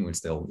can't name. We're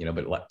still,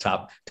 but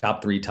top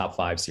 3, top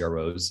 5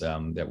 CROs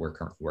that we're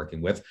currently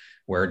working with,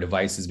 where a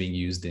device is being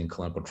used in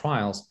clinical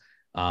trials,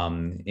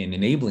 in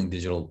enabling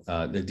digital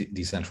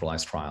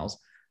decentralized trials.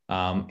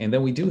 And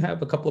then we do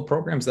have a couple of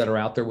programs that are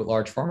out there with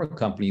large pharma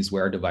companies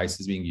where our device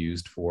is being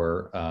used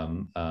for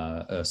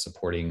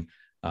supporting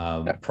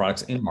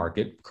products in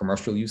market,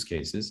 commercial use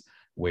cases,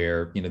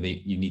 where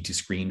you need to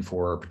screen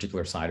for a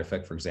particular side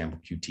effect, for example,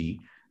 QT.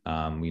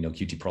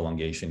 QT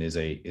prolongation is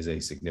a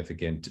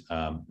significant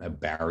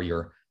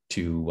barrier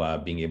to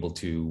being able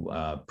to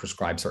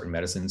prescribe certain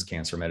medicines,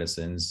 cancer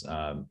medicines,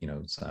 some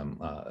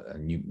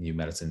new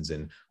medicines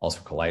in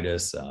ulcerative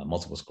colitis,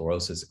 multiple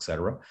sclerosis, et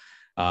cetera.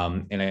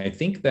 And I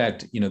think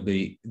that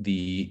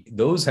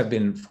those have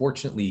been,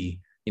 fortunately,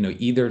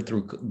 either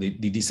through the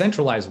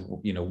decentralized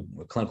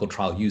clinical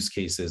trial use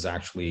cases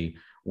actually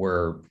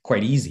were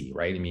quite easy,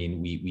 right? I mean,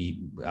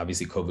 we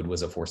obviously COVID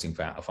was a forcing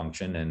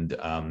function, and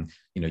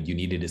you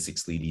needed a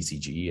 6-lead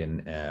ECG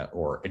and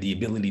or the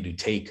ability to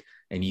take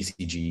an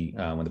ECG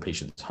when the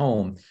patient's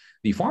home.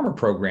 The pharma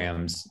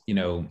programs,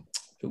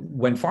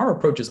 when pharma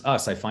approaches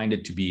us, I find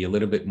it to be a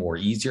little bit more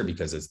easier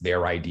because it's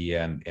their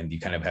idea, and you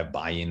kind of have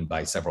buy-in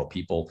by several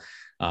people.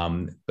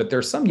 But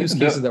there's some use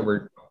cases that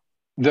were.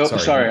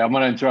 Sorry, I'm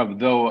going to interrupt.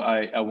 Though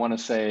I want to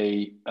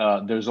say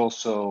there's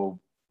also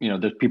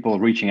there's people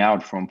reaching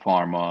out from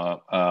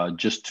pharma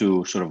just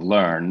to sort of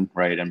learn,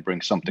 right, and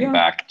bring something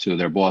back to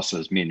their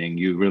bosses, meaning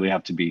you really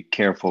have to be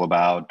careful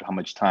about how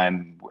much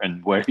time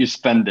and where you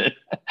spend it.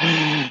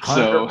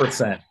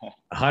 100%.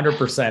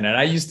 100%. And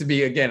I used to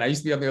be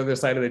on the other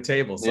side of the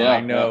table. So I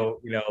know,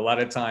 a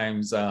lot of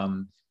times,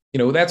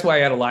 that's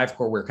why at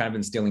AliveCor, we're kind of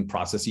instilling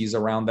processes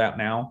around that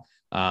now,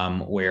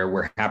 where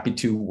we're happy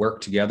to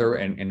work together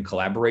and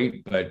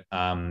collaborate. But,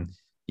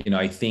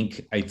 I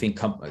think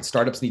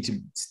startups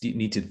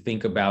need to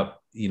think about,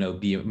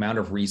 the amount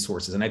of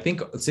resources. And I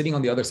think sitting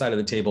on the other side of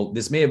the table,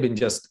 this may have been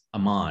just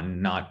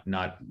Aman, not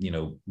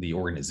the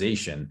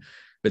organization,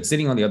 but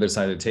sitting on the other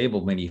side of the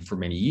table for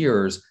many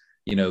years,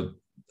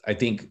 I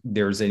think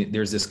there's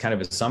this kind of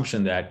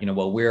assumption that,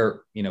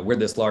 we're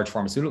this large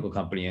pharmaceutical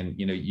company, and,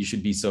 you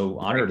should be so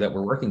honored that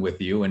we're working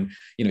with you, and,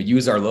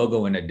 use our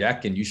logo in a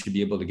deck, and you should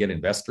be able to get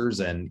investors,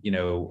 and,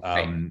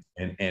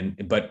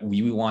 but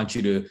we want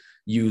you to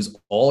use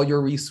all your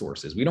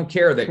resources. We don't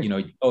care that,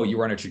 you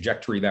were on a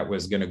trajectory that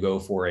was going to go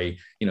for a,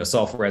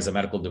 software as a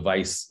medical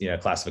device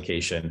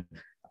classification.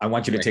 I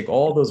want you to take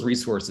all those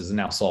resources and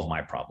now solve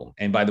my problem.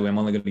 And by the way, I'm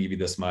only going to give you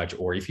this much,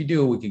 or if you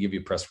do, we can give you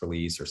a press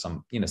release or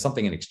something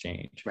in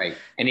exchange. Right.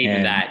 And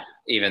even that,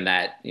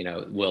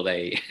 will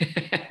they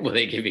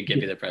give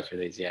you the press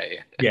release? Yeah.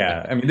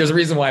 Yeah. I mean, there's a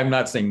reason why I'm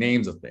not saying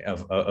names of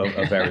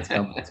various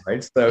companies,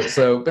 right? But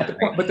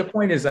the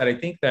point is that I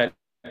think that,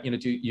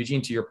 to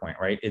Eugene, to your point,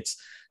 right?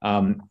 It's,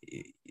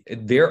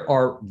 there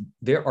are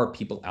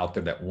people out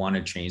there that want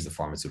to change the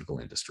pharmaceutical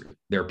industry.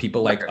 There are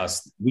people like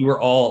us. We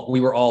were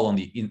all on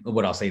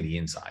the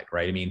inside,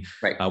 right? I mean,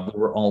 we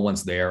were all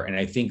once there, and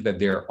I think that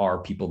there are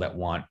people that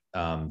want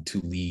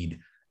to lead,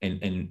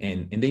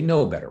 and they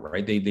know better,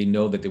 right? They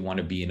know that they want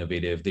to be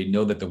innovative. They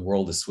know that the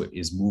world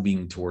is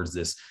moving towards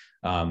this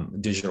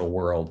digital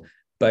world.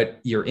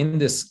 But you're in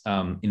this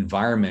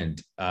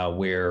environment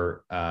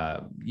where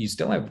you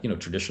still have,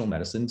 traditional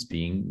medicines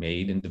being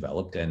made and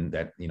developed, and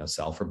that,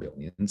 sell for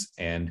billions.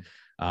 And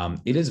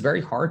it is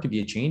very hard to be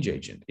a change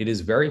agent.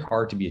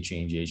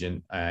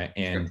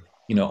 And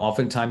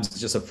oftentimes it's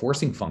just a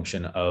forcing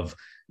function of,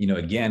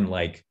 again,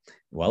 like,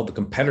 well, the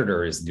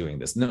competitor is doing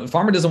this. No,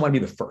 pharma doesn't want to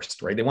be the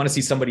first, right? They want to see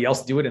somebody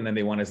else do it, and then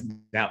they want to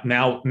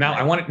now.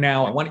 I want it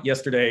now. I want it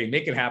yesterday.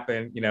 Make it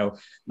happen.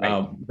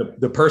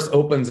 The purse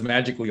opens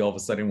magically all of a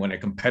sudden when a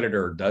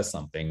competitor does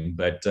something.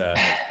 But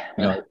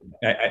but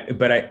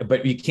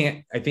you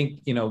can't. I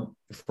think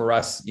for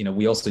us,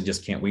 we also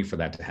just can't wait for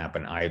that to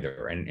happen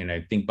either. And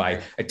I think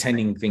by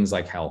attending things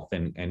like Health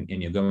and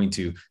you're going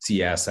to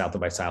CS, South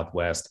by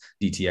Southwest,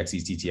 DTX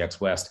East, DTX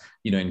West,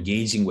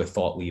 engaging with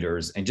thought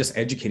leaders and just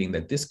educating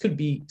that this could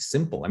be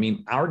simple. I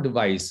mean, our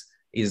device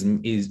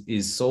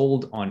is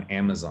sold on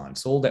Amazon,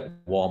 sold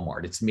at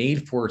Walmart. It's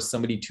made for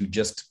somebody to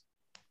just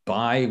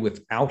buy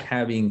without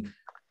having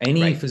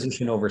any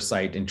physician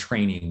oversight and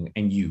training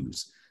and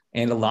use.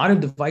 And a lot of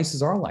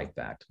devices are like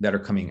that are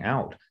coming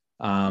out.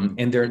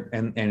 And they're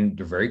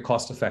very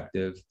cost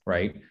effective,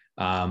 right?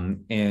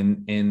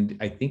 And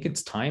I think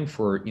it's time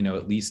for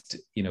at least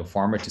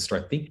pharma to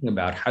start thinking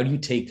about how do you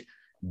take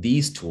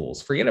these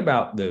tools, forget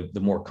about the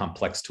more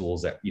complex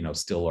tools that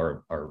still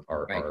are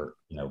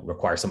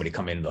require somebody to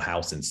come into the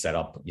house and set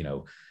up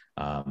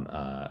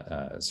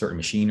certain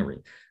machinery.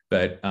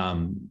 But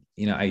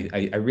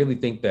I really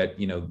think that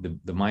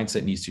the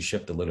mindset needs to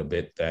shift a little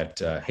bit. That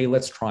hey,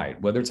 let's try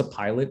it. Whether it's a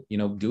pilot,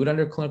 do it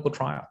under a clinical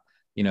trial.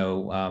 Do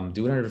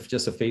it under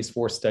just a phase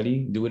 4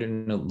 study. Do it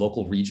in a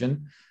local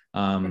region,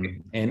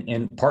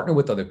 and partner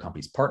with other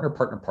companies.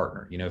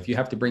 Partner. If you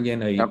have to bring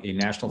in a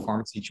national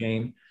pharmacy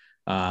chain,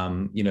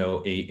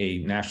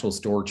 a national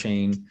store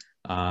chain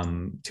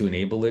to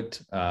enable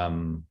it,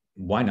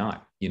 why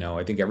not?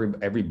 I think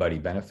everybody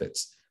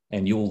benefits,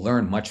 and you will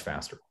learn much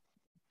faster.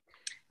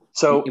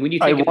 So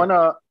I want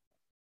to,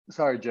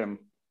 sorry, Jim,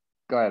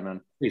 go ahead,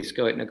 man. Please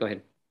go ahead. No, go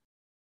ahead.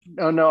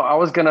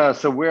 No,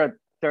 so we're at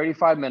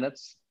 35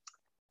 minutes,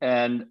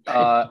 and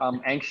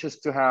I'm anxious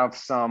to have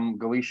some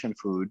Galician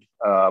food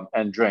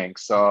and drink.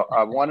 So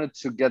I wanted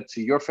to get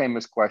to your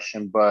famous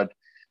question, but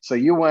so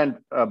you went,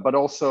 but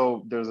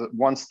also there's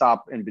one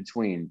stop in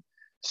between.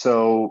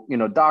 So,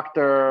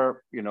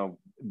 doctor,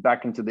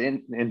 back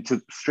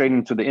straight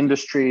into the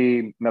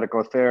industry, medical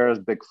affairs,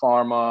 big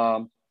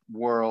pharma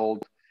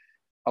world.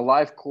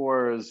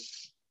 AliveCor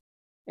is,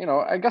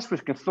 I guess we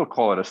can still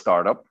call it a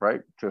startup,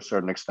 right? To a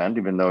certain extent,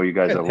 even though you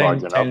guys are large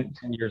enough.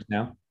 10 years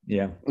now.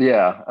 Yeah.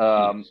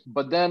 Yeah.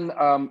 But then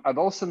I've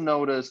also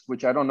noticed,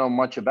 which I don't know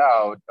much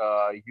about,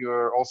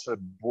 you're also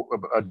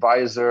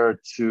advisor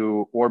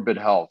to Orbit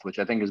Health, which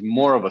I think is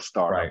more of a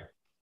startup. Right.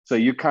 So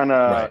you kind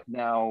of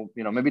now,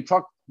 maybe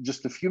talk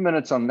just a few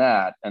minutes on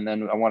that. And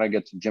then I want to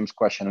get to Jim's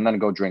question and then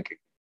go drinking.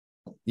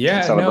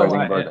 Yeah.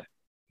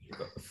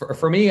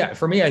 For me,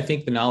 I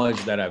think the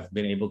knowledge that I've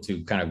been able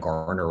to kind of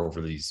garner over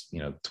these,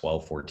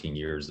 12, 14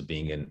 years of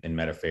being in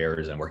med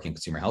affairs and working in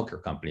consumer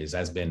healthcare companies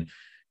has been,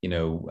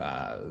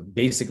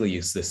 basically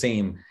it's the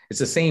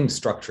same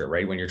structure,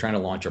 right? When you're trying to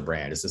launch a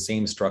brand, it's the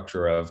same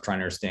structure of trying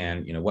to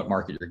understand, what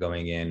market you're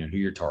going in and who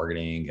you're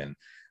targeting, and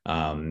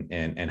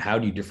and how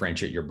do you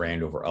differentiate your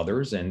brand over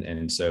others?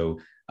 And so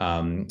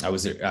I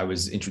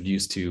was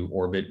introduced to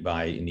Orbit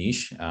by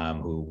Anish,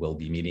 who will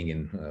be meeting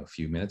in a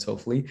few minutes,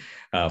 hopefully,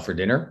 for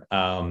dinner,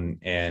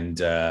 and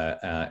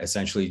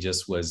essentially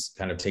just was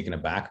kind of taken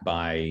aback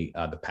by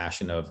the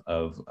passion of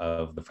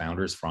the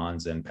founders,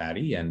 Franz and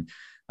Patty, and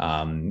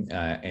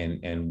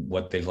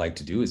what they'd like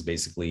to do is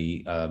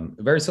basically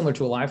very similar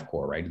to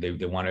AliveCor, right? They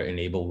want to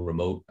enable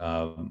remote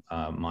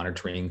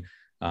monitoring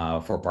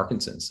for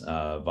Parkinson's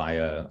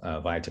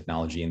via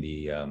technology in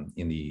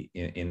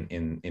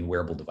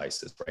wearable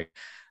devices, right?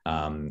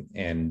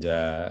 And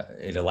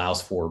it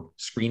allows for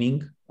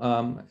screening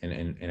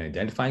and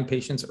identifying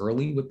patients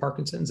early with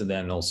Parkinson's, and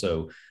then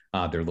also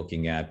they're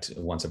looking at,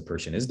 once a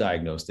person is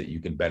diagnosed, that you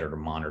can better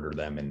monitor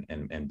them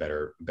and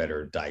better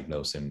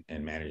diagnose and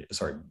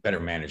better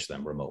manage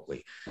them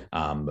remotely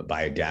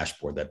by a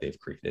dashboard that they've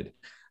created.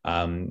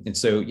 And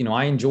so,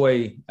 I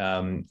enjoy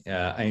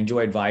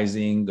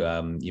advising,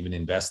 even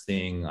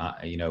investing,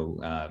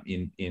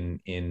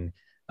 in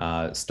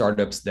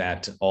startups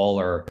that all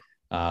are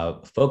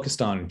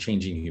focused on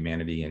changing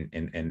humanity and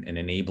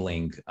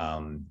enabling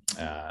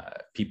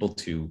people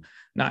to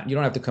you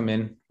don't have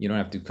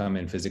to come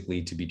in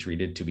physically to be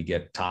treated, to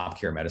get top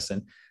care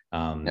medicine.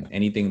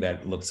 Anything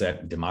that looks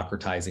at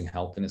democratizing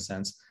health in a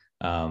sense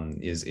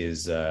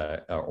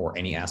or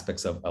any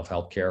aspects of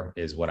healthcare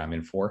is what I'm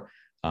in for.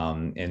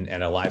 And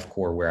at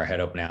AliveCor, where I head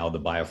up now the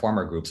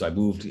biopharma group. So I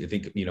moved, I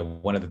think,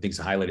 one of the things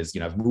to highlight is,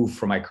 I've moved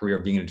from my career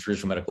of being in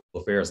traditional medical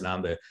affairs. Now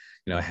I'm the,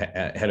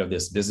 head of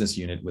this business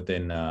unit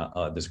within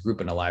this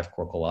group in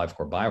AliveCor called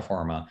AliveCor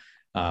Biopharma,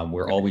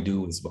 where all we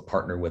do is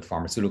partner with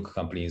pharmaceutical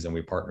companies, and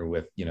we partner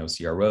with,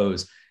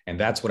 CROs. And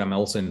that's what I'm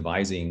also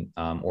advising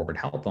Orbit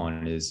Health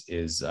on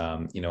is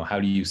how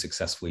do you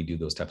successfully do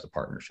those types of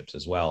partnerships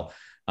as well?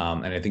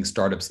 And I think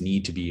startups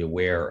need to be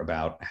aware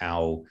about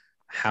how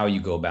you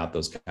go about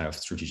those kind of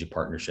strategic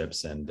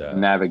partnerships and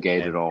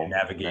navigate it all.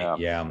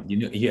 Yeah.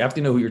 You have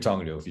to know who you're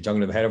talking to. If you're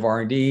talking to the head of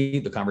R&D,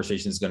 the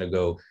conversation is going to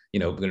go,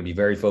 going to be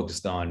very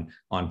focused on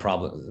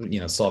problem,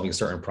 solving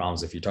certain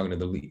problems. If you're talking to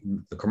the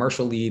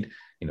commercial lead,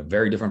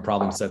 very different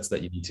problem sets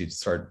that you need to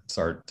start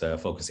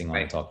focusing on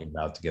and talking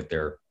about to get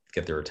their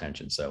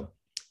attention. So,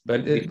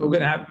 but we've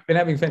been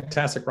having a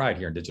fantastic ride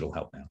here in digital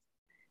health now.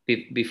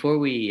 Before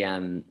we, I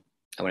want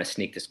to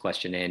sneak this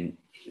question in.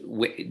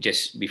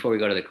 Just before we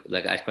go to the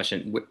last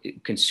question,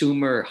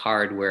 consumer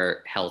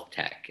hardware health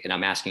tech, and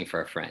I'm asking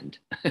for a friend.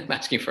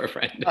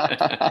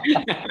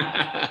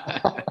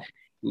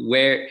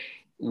 Where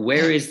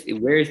is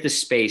the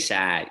space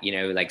at?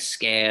 Like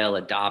scale,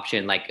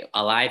 adoption. Like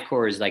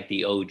AliveCor is like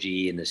the OG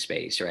in the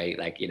space, right?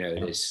 Like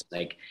this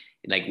like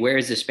where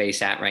is the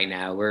space at right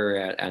now?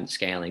 We're on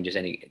scaling. Just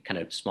any kind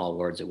of small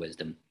words of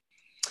wisdom.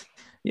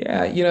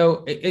 Yeah,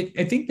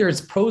 I think there's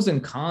pros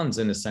and cons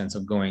in a sense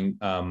of going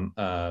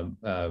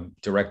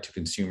direct to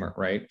consumer,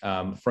 right?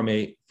 From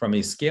a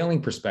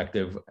scaling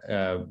perspective,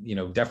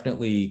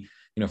 definitely,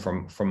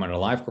 from an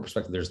AliveCor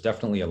perspective, there's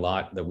definitely a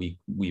lot that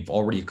we've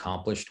already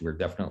accomplished. We're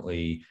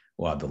definitely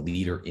the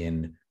leader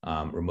in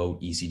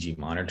remote ECG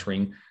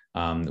monitoring.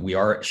 We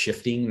are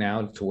shifting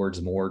now towards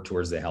the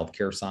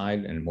healthcare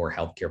side and more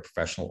healthcare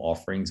professional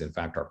offerings. In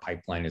fact, our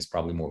pipeline is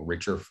probably more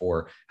richer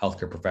for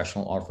healthcare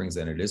professional offerings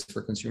than it is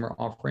for consumer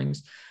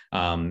offerings.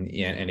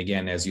 And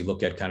again, as you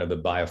look at kind of the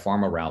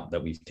biopharma route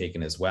that we've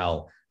taken as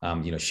well,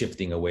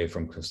 shifting away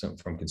from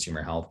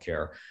consumer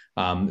healthcare.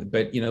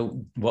 But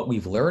what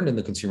we've learned in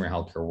the consumer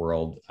healthcare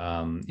world,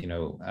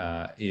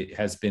 it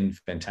has been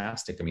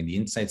fantastic. I mean, the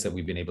insights that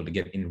we've been able to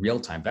get in real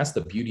time, that's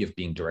the beauty of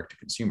being direct to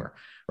consumer,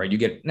 right? You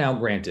get, now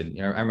granted,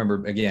 I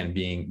remember again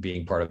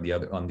being part of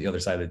on the other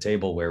side of the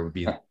table where it would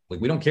be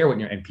like, we don't care what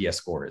your NPS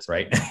score is,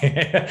 right?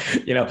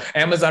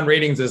 Amazon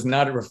ratings is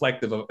not a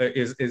reflective of,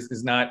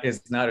 is not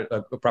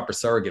a proper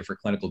surrogate for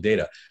clinical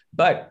data,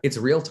 but it's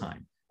real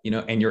time.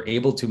 And you're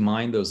able to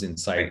mine those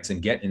insights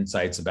and get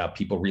insights about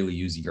people really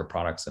using your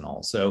products and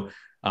all. So,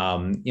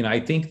 I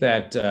think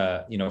that,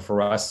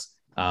 for us,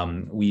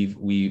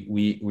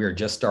 we're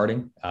just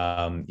starting,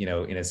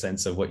 in a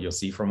sense of what you'll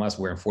see from us.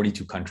 We're in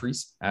 42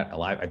 countries at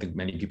Alive. I think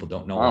many people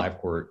don't know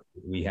AliveCor.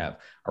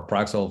 Our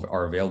products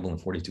are available in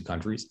 42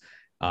 countries.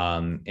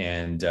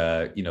 It's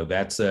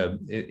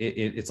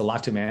a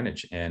lot to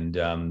manage. And,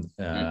 but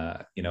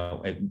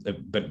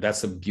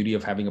that's the beauty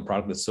of having a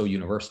product that's so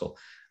universal.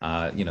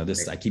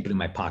 I keep it in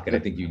my pocket. I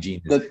think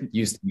Eugene is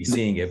used to me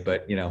seeing it,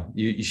 but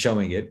you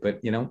showing it,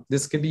 but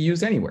this could be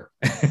used anywhere.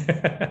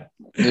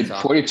 In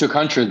 42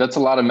 countries, that's a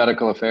lot of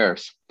medical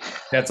affairs.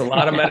 That's a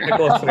lot of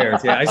medical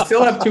affairs. Yeah, I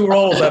still have two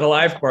roles at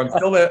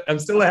AliveCor. I'm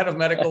still the head of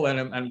medical,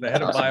 and I'm the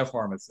head of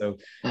biopharma. So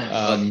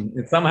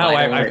somehow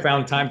I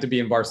found time to be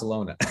in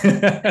Barcelona.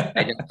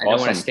 I don't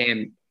want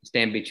to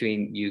stand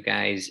between you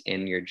guys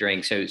and your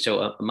drink. So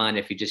Aman,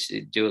 if you just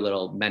do a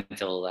little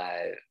mental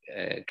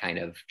kind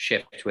of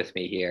shift with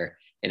me here,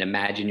 and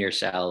imagine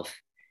yourself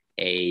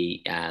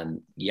a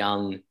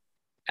young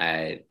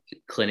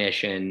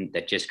clinician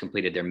that just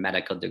completed their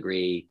medical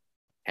degree,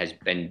 has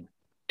been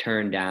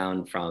turned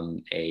down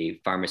from a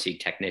pharmacy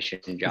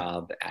technician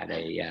job at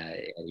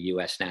a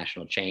U.S.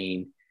 national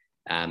chain,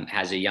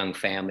 has a young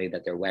family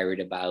that they're worried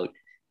about,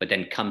 but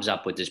then comes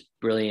up with this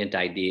brilliant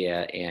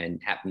idea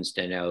and happens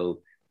to know,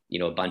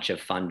 a bunch of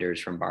funders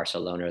from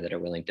Barcelona that are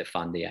willing to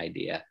fund the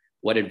idea.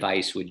 What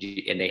advice would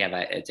you, and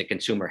it's a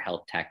consumer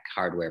health tech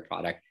hardware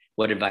product.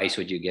 What advice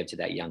would you give to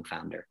that young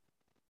founder?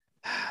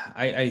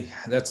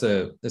 That's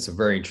a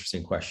very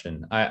interesting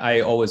question.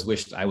 I always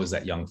wished I was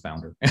that young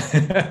founder.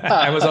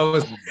 I was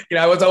always,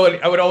 I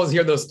would always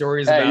hear those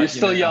stories about. You're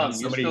still young.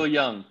 You're still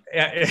young.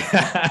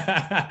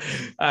 Yeah.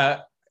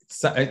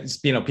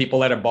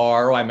 People at a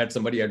bar. I met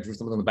somebody. I drew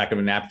something on the back of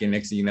a napkin.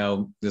 Next thing you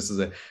know, this is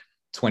a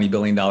 $20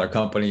 billion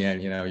company,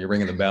 and you're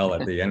ringing the bell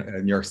at the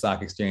New York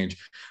Stock Exchange.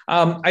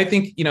 I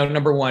think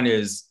number one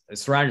is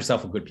surround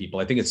yourself with good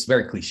people. I think it's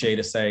very cliche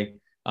to say.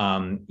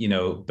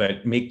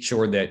 But make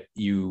sure that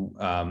you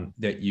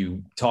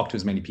talk to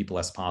as many people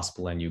as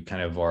possible, and you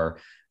kind of are,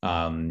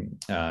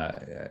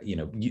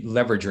 you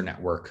leverage your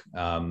network,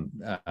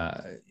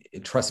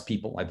 trust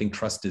people. I think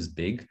trust is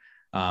big.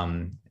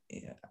 I'm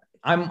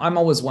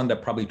always one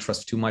that probably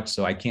trusts too much.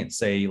 So I can't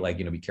say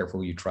be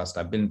careful who you trust.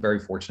 I've been very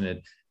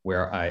fortunate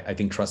where I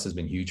think trust has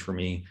been huge for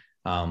me.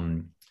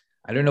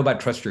 I don't know about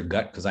trust your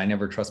gut, because I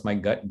never trust my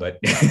gut, but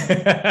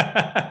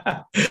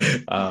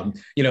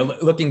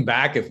looking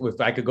back, if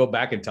I could go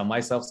back and tell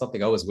myself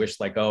something, I always wish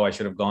I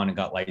should have gone and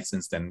got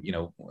licensed, and it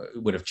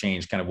would have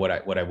changed kind of what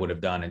I would have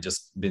done, and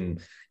just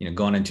been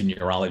gone into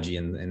neurology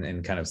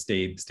and kind of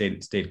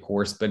stayed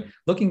course. But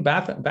looking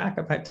back,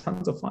 I've had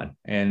tons of fun,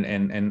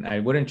 and I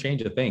wouldn't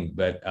change a thing.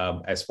 But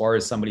as far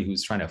as somebody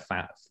who's trying to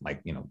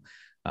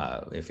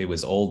if it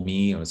was old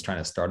me and was trying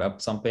to start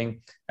up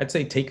something, I'd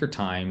say take your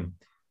time.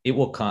 It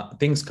will come.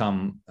 Things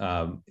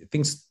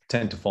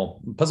tend to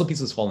fall. Puzzle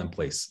pieces fall in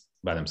place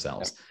by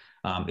themselves.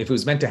 If it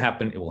was meant to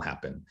happen, it will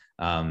happen.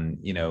 And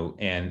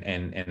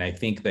I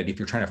think that if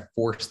you're trying to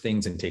force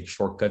things and take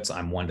shortcuts,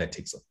 I'm one that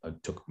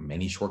took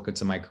many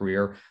shortcuts in my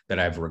career that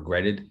I've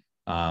regretted.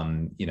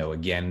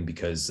 Again,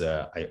 because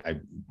I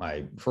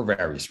for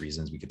various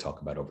reasons we could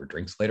talk about over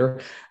drinks later.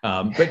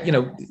 But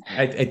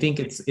I think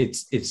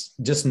it's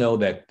just know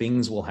that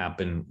things will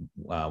happen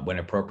when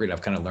appropriate.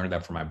 I've kind of learned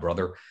that from my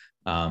brother.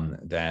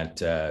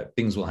 That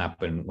things will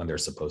happen when they're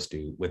supposed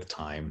to, with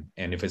time.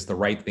 And if it's the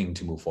right thing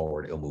to move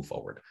forward, it'll move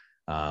forward.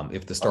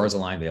 If the stars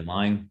align, they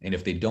align. And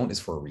if they don't, it's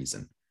for a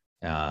reason.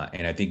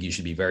 And I think you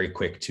should be very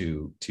quick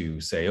to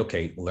say,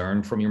 okay,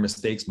 learn from your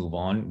mistakes, move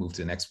on, move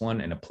to the next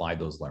one, and apply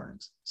those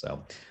learnings.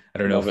 So I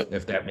don't know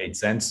if that made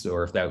sense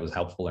or if that was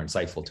helpful or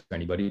insightful to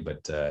anybody,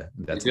 but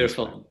that's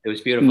beautiful. It was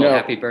beautiful. No.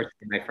 Happy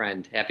birthday, my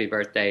friend. Happy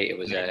birthday. It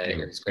was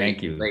great.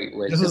 Thank you. Great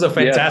this was a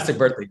fantastic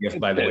birthday gift,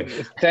 by the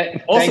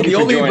way. Also, the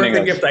only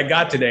birthday gift I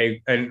got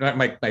today, and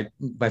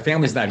my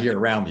family's not here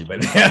around me,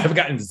 but I've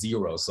gotten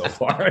 0 so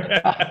far.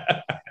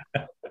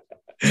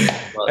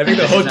 Well, I think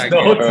the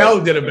hotel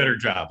did a better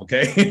job.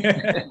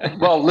 Okay.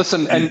 Well,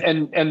 listen,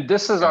 and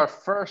this is our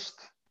first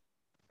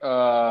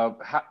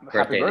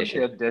happy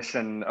birthday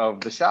edition of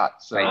The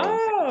Shot.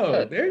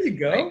 So, there you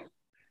go. Right.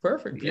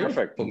 Perfect.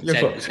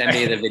 Beautiful. Send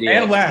me the video.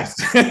 And last.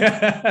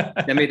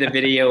 Send me the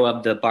video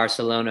of the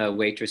Barcelona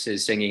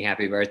waitresses singing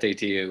 "Happy Birthday"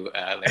 to you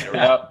later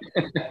on.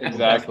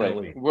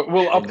 Exactly.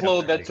 We'll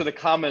upload that to the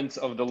comments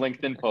of the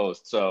LinkedIn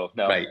post. So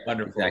right.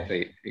 Wonderful.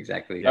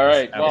 Exactly. All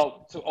right.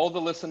 Well, to all the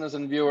listeners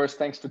and viewers,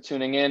 thanks for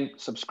tuning in.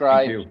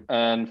 Subscribe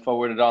and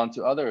forward it on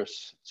to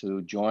others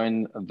to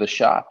join The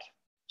Shot.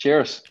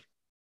 Cheers.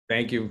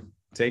 Thank you.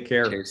 Take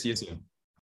care. Cheers. See you soon.